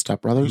both of his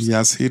stepbrothers?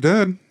 Yes, he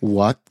did.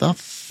 What the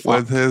fuck?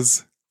 With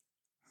his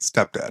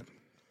stepdad.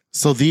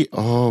 So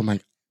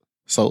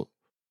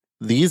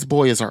these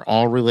boys are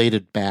all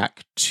related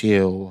back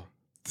to...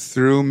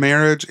 Through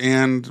marriage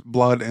and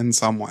blood in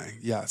some way,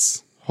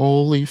 yes.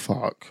 Holy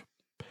fuck.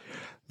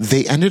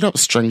 They ended up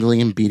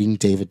strangling and beating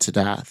David to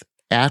death.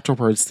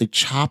 Afterwards, they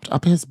chopped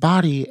up his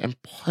body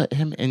and put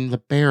him in the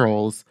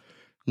barrels,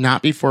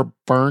 not before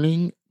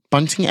burning.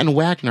 Bunting and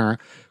Wagner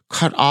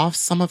cut off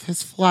some of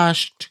his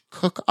flesh to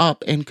cook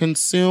up and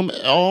consume.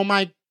 Oh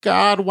my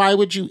God, why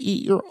would you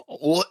eat your...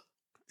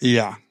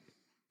 Yeah.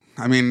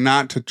 I mean,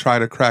 not to try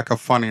to crack a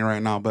funny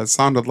right now, but it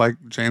sounded like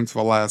James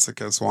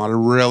Velasquez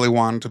really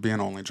wanted to be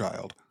an only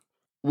child.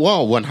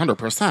 Whoa,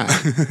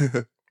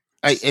 100%.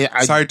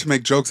 Sorry to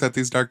make jokes at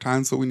these dark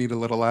times, but we need a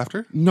little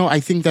laughter. No, I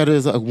think that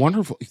is that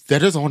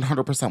is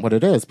 100% what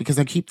it is, because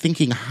I keep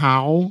thinking,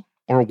 how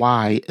or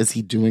why is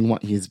he doing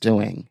what he's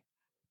doing?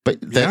 But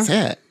that's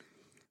it.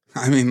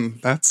 I mean,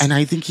 And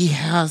I think he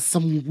has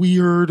some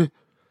weird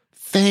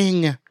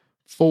thing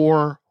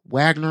for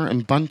Wagner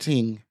and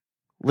Bunting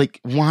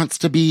wants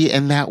to be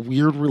in that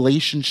weird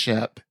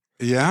relationship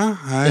Yeah.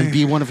 and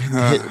be one of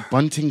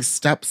Bunting's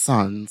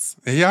stepsons.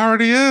 He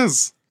already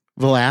is.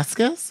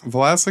 Velasquez?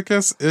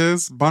 Velasquez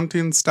is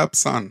Bunting's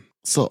stepson.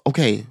 So,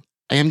 okay,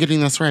 I am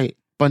getting this right.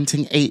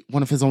 Bunting ate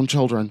one of his own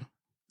children.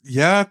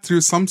 Yeah,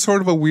 through some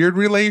sort of a weird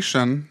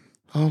relation.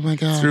 Oh my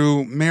God.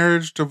 Through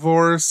marriage,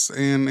 divorce,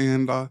 and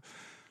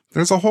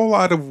there's a whole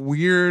lot of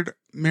weird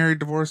married,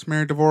 divorce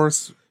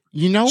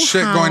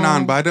shit going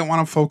on. But I didn't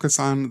want to focus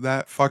on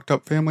that fucked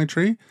up family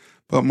tree,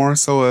 but more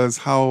so as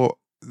how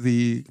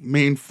the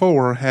main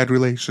four had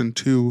relation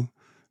to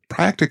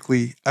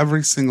practically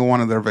every single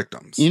one of their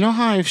victims. You know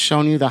how I've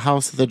shown you the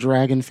House of the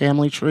Dragon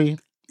family tree?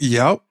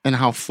 Yep. And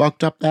how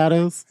fucked up that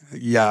is?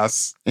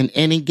 Yes. In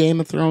any Game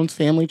of Thrones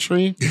family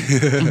tree?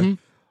 Mm-hmm.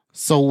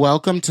 So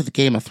welcome to the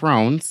Game of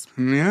Thrones.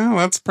 Yeah,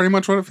 that's pretty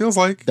much what it feels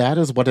like. That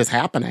is what is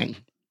happening.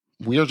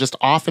 We are just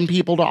offing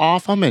people to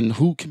off them and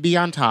who can be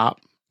on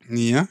top.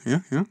 Yeah.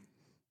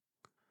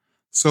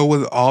 So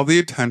with all the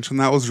attention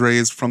that was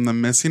raised from the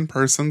missing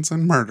persons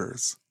and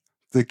murders,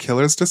 the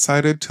killers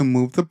decided to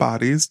move the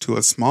bodies to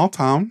a small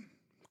town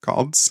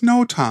called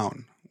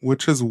Snowtown,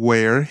 which is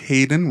where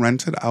Hayden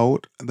rented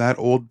out that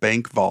old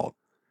bank vault.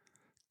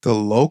 The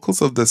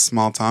locals of this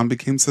small town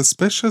became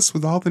suspicious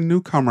with all the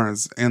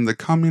newcomers and the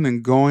coming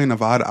and going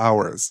of odd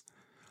hours,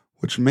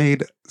 which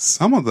made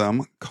some of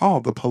them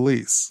call the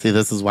police. See,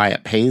 this is why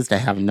it pays to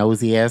have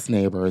nosy-ass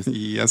neighbors.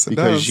 Yes, it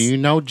because does. You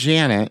know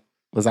Janet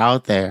was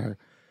out there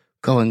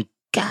going,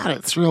 God,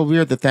 it's real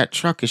weird that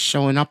truck is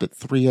showing up at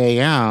 3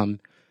 a.m.,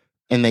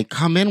 and they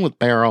come in with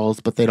barrels,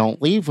 but they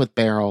don't leave with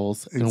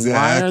barrels. Exactly. And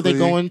why are they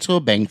going to a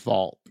bank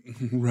vault?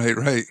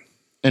 Right.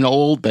 An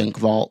old bank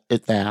vault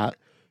at that.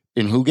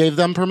 And who gave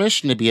them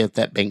permission to be at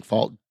that bank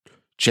vault?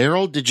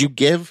 Gerald, did you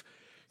give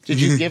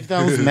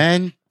those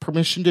men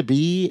permission to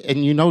be?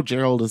 And you know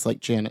Gerald is like,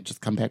 Janet,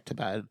 just come back to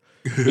bed.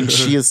 And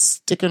she is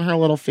sticking her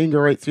little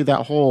finger right through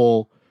that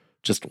hole,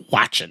 just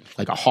watching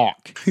like a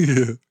hawk.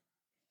 Yeah.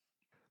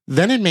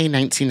 Then in May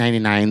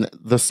 1999,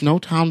 the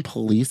Snowtown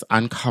police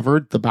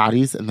uncovered the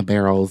bodies and the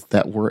barrels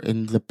that were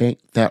in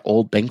that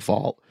old bank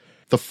vault.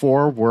 The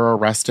four were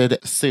arrested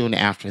soon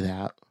after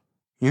that.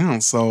 Yeah,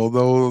 so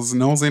those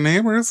nosy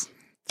neighbors.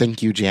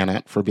 Thank you,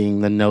 Janet, for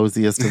being the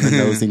nosiest of the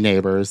nosy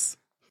neighbors.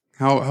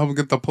 Help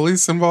get the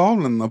police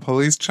involved, and the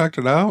police checked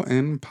it out,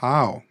 and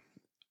pow.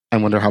 I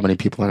wonder how many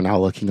people are now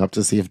looking up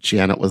to see if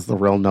Janet was the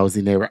real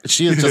nosy neighbor.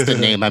 She is just a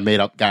name I made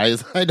up,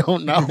 guys. I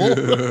don't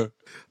know.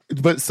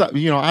 But,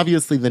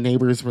 obviously the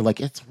neighbors were like,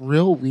 it's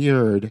real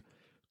weird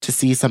to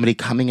see somebody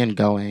coming and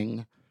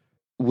going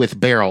with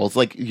barrels.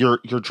 Like, you're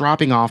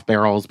dropping off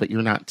barrels, but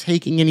you're not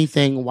taking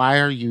anything. Why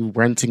are you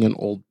renting an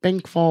old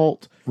bank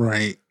vault?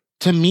 Right.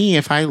 To me,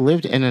 if I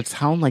lived in a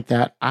town like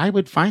that, I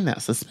would find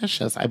that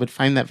suspicious. I would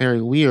find that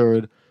very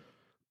weird.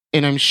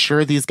 And I'm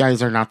sure these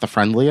guys are not the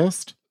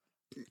friendliest.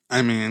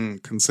 I mean,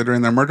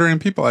 considering they're murdering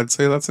people, I'd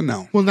say that's a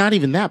no. Well, not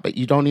even that, but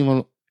you don't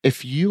even...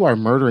 If you are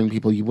murdering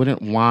people, you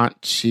wouldn't want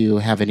to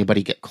have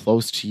anybody get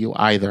close to you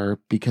either,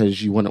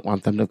 because you wouldn't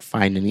want them to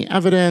find any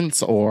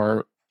evidence,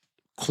 or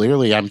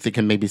clearly I'm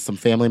thinking maybe some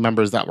family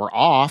members that were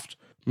offed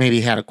maybe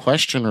had a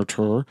question or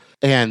two,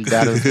 and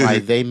that is why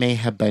they may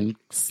have been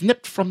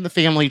snipped from the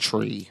family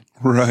tree.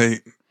 Right.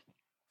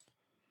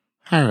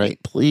 All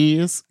right,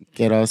 please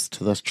get us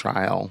to this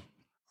trial.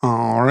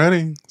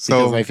 Alrighty.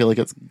 Because I feel like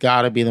it's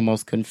got to be the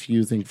most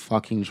confusing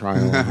fucking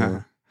trial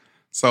ever.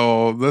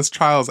 So this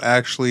trial is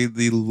actually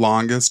the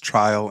longest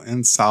trial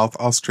in South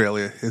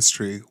Australia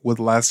history, with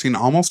lasting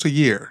almost a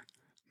year.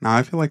 Now,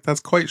 I feel like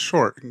that's quite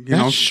short.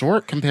 That's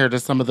short compared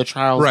to some of the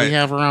trials we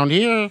have around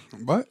here.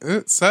 But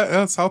it's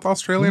a South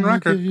Australian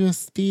record. Give you a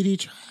speedy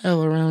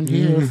trial around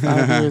here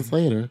 5 years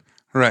later.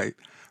 Right.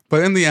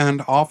 But in the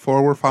end, all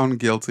four were found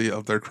guilty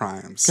of their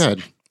crimes.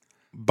 Good.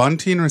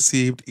 Bunting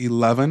received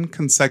 11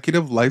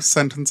 consecutive life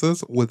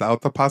sentences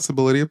without the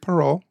possibility of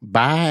parole.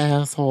 Bye,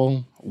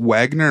 asshole.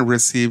 Wagner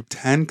received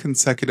 10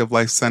 consecutive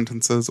life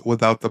sentences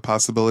without the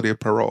possibility of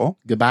parole.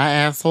 Goodbye,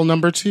 asshole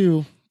number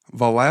 2.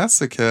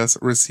 Velasquez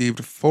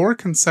received 4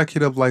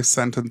 consecutive life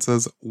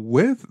sentences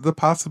with the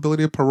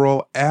possibility of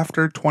parole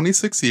after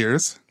 26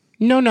 years.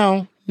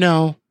 No.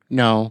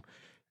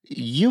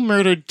 You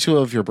murdered 2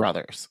 of your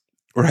brothers.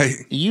 Right.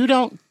 You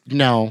don't...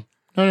 No.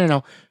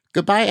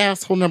 Goodbye,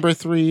 asshole number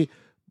 3,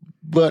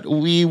 but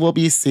we will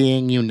be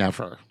seeing you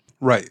never.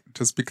 Right.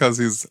 Just because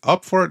he's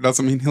up for it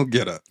doesn't mean he'll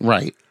get it.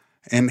 Right.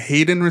 And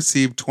Hayden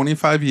received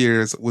 25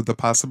 years with the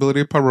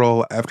possibility of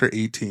parole after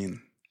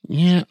 18.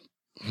 Yeah.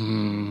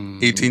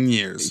 18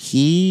 years.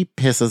 He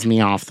pisses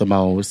me off the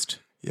most.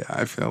 Yeah,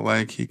 I feel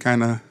like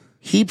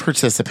He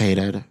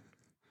participated.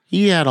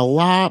 He had a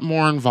lot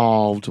more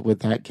involved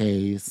with that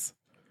case.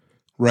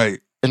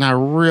 Right. And I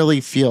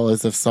really feel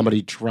as if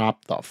somebody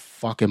dropped the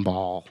fucking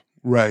ball.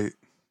 Right.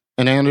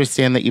 And I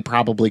understand that you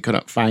probably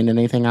couldn't find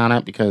anything on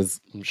it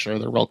because I'm sure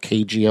they're real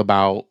cagey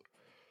about,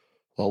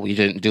 well, we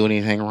didn't do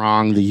anything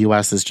wrong. The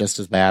U.S. is just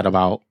as bad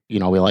about, we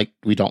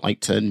don't like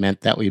to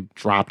admit that we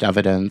dropped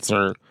evidence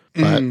or,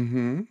 but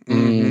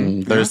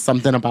there's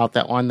something about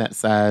that one that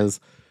says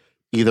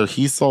Either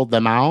he sold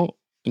them out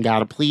and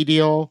got a plea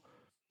deal,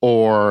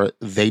 or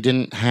they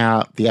didn't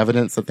have the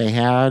evidence that they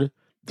had.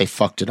 They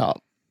fucked it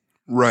up.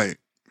 Right.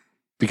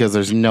 Because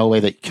there's no way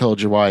that you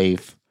killed your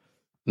wife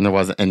and there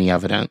wasn't any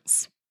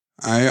evidence.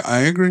 I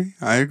agree.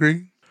 I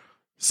agree.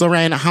 So,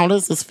 Ryan, how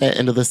does this fit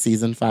into the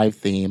season 5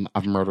 theme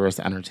of murderous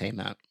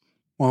entertainment?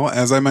 Well,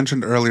 as I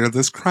mentioned earlier,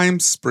 this crime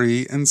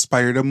spree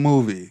inspired a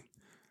movie.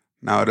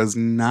 Now, it is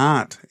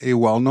not a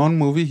well-known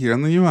movie here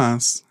in the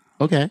U.S.,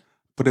 Okay.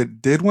 but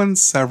it did win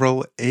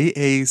several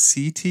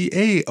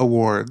AACTA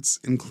awards,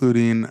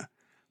 including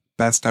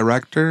Best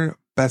Director,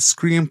 Best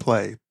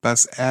Screenplay,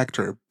 Best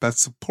Actor, Best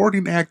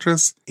Supporting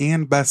Actress,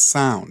 and Best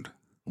Sound.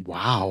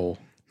 Wow.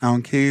 Now,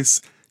 in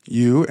case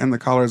you and the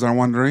callers are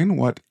wondering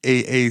what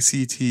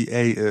AACTA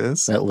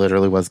is, That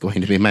literally was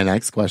going to be my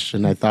next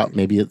question. I thought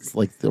maybe it's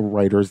like the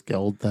Writers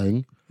Guild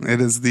thing.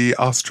 it is the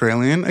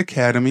Australian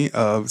Academy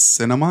of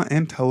Cinema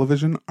and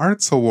Television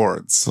Arts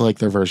Awards. So like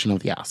their version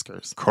of the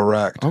Oscars.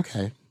 Correct.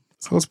 Okay.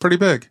 So it's pretty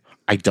big.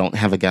 I don't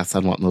have a guess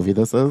on what movie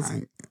this is.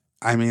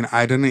 I mean,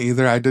 I didn't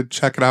either. I did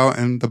check it out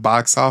in the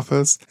box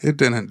office. It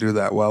didn't do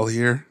that well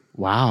here.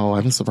 Wow,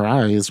 I'm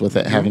surprised with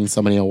it having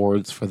so many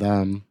awards for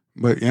them.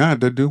 But yeah, it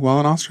did do well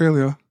in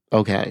Australia.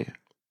 Okay.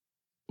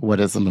 What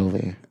is the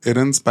movie? It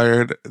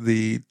inspired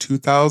the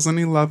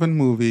 2011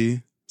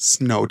 movie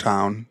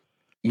Snowtown.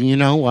 You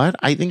know what?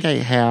 I think I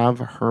have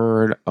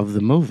heard of the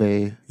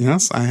movie.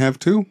 Yes, I have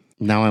too.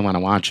 Now I want to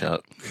watch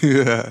it.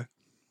 Yeah.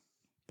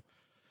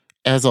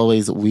 As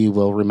always, we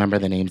will remember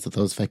the names of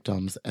those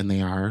victims, and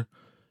they are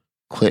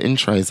Clinton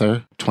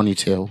Trazer,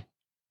 22,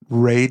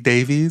 Ray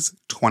Davies,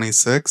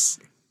 26.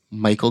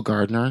 Michael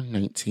Gardner,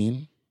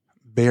 19,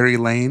 Barry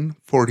Lane,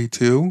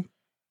 42.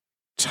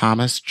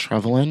 Thomas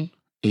Trevelyan,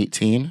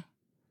 18,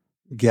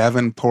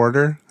 Gavin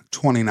Porter,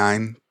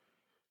 29.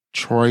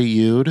 Troy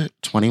Yude,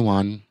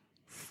 21,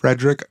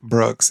 Frederick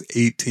Brooks,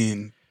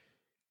 18.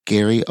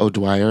 Gary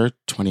O'Dwyer,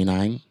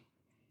 29,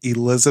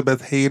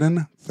 Elizabeth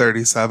Hayden,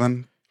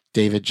 37.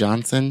 David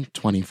Johnson,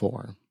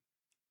 24.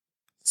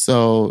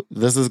 So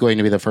this is going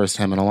to be the first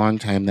time in a long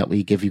time that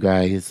we give you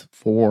guys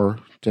 4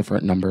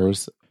 different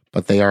numbers,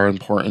 but they are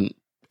important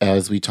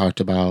as we talked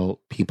about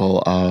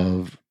people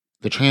of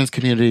the trans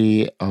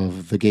community,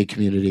 of the gay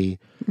community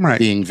Right.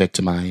 being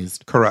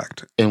victimized.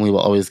 Correct. And we will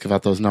always give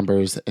out those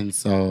numbers. And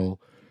so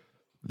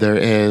there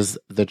is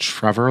the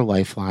Trevor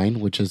Lifeline,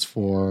 which is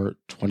for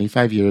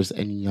 25 years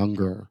and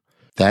younger.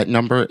 That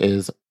number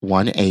is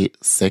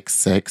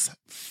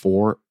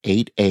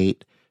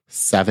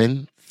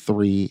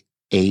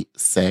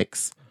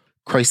 1-866-488-7386.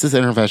 Crisis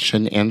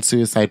intervention and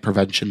suicide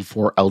prevention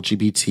for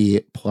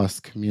LGBT plus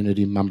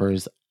community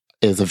members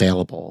is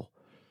available.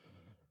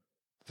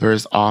 There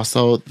is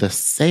also the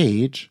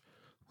SAGE,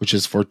 which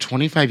is for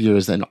 25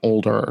 years and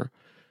older,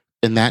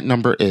 and that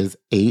number is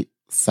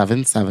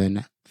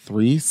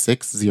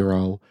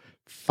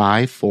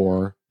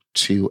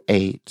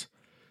 877-360-5428.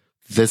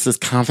 This is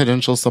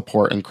confidential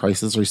support and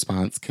crisis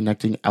response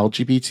connecting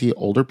LGBT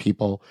older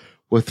people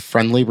with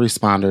friendly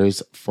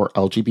responders for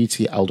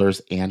LGBT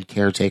elders and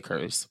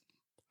caretakers.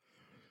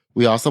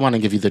 We also want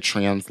to give you the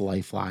Trans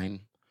Lifeline.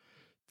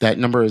 That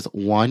number is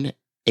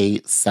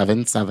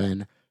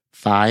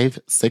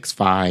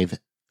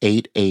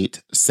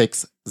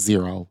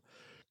 1-877-565-8860.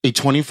 A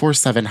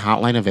 24/7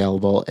 hotline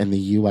available in the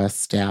U.S.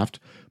 staffed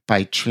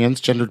by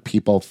transgendered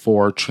people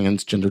for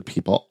transgendered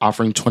people,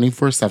 offering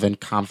 24/7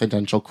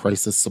 confidential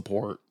crisis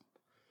support.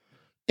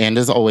 And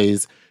as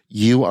always,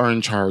 you are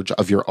in charge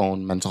of your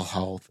own mental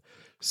health.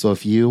 So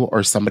if you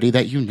or somebody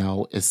that you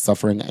know is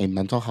suffering a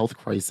mental health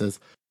crisis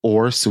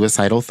or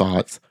suicidal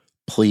thoughts,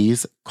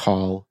 please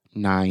call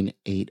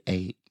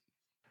 988.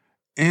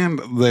 And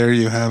there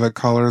you have it,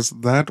 callers.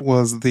 That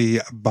was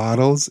the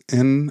Bodies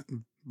in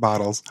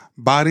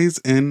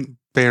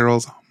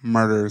Barrels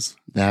murders.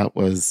 That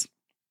was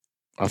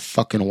a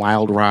fucking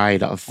wild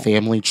ride of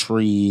family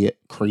tree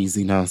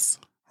craziness.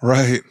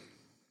 Right.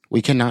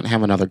 We cannot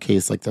have another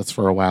case like this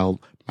for a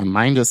while. My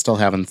mind is still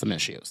having some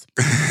issues.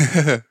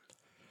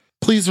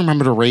 Please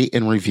remember to rate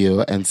and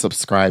review and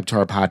subscribe to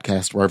our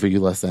podcast wherever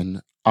you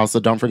listen. Also,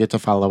 don't forget to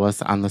follow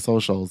us on the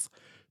socials.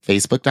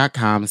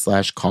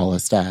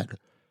 Facebook.com/callusdead.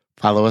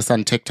 Follow us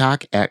on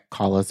TikTok at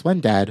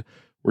calluswhendead,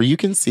 where you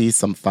can see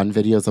some fun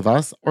videos of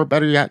us, or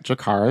better yet,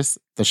 Jakaris,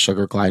 the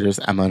Sugar Gliders,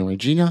 Emma and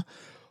Regina,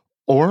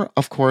 or,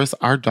 of course,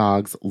 our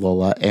dogs,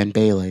 Lola and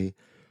Bailey.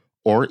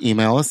 Or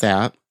email us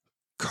at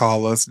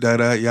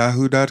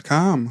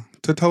callusdead@yahoo.com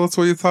to tell us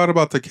what you thought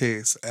about the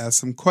case, ask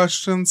some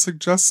questions,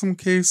 suggest some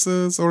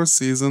cases or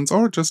seasons,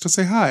 or just to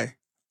say hi.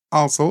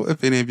 Also,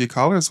 if any of you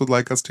callers would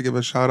like us to give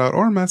a shout out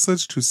or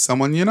message to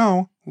someone you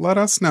know, let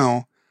us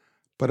know.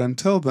 But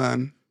until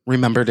then,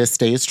 remember to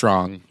stay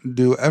strong.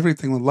 do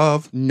everything with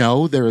love.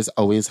 Know there is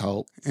always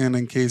hope. And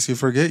in case you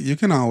forget, you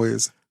can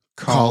always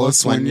Call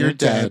us when you're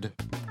dead.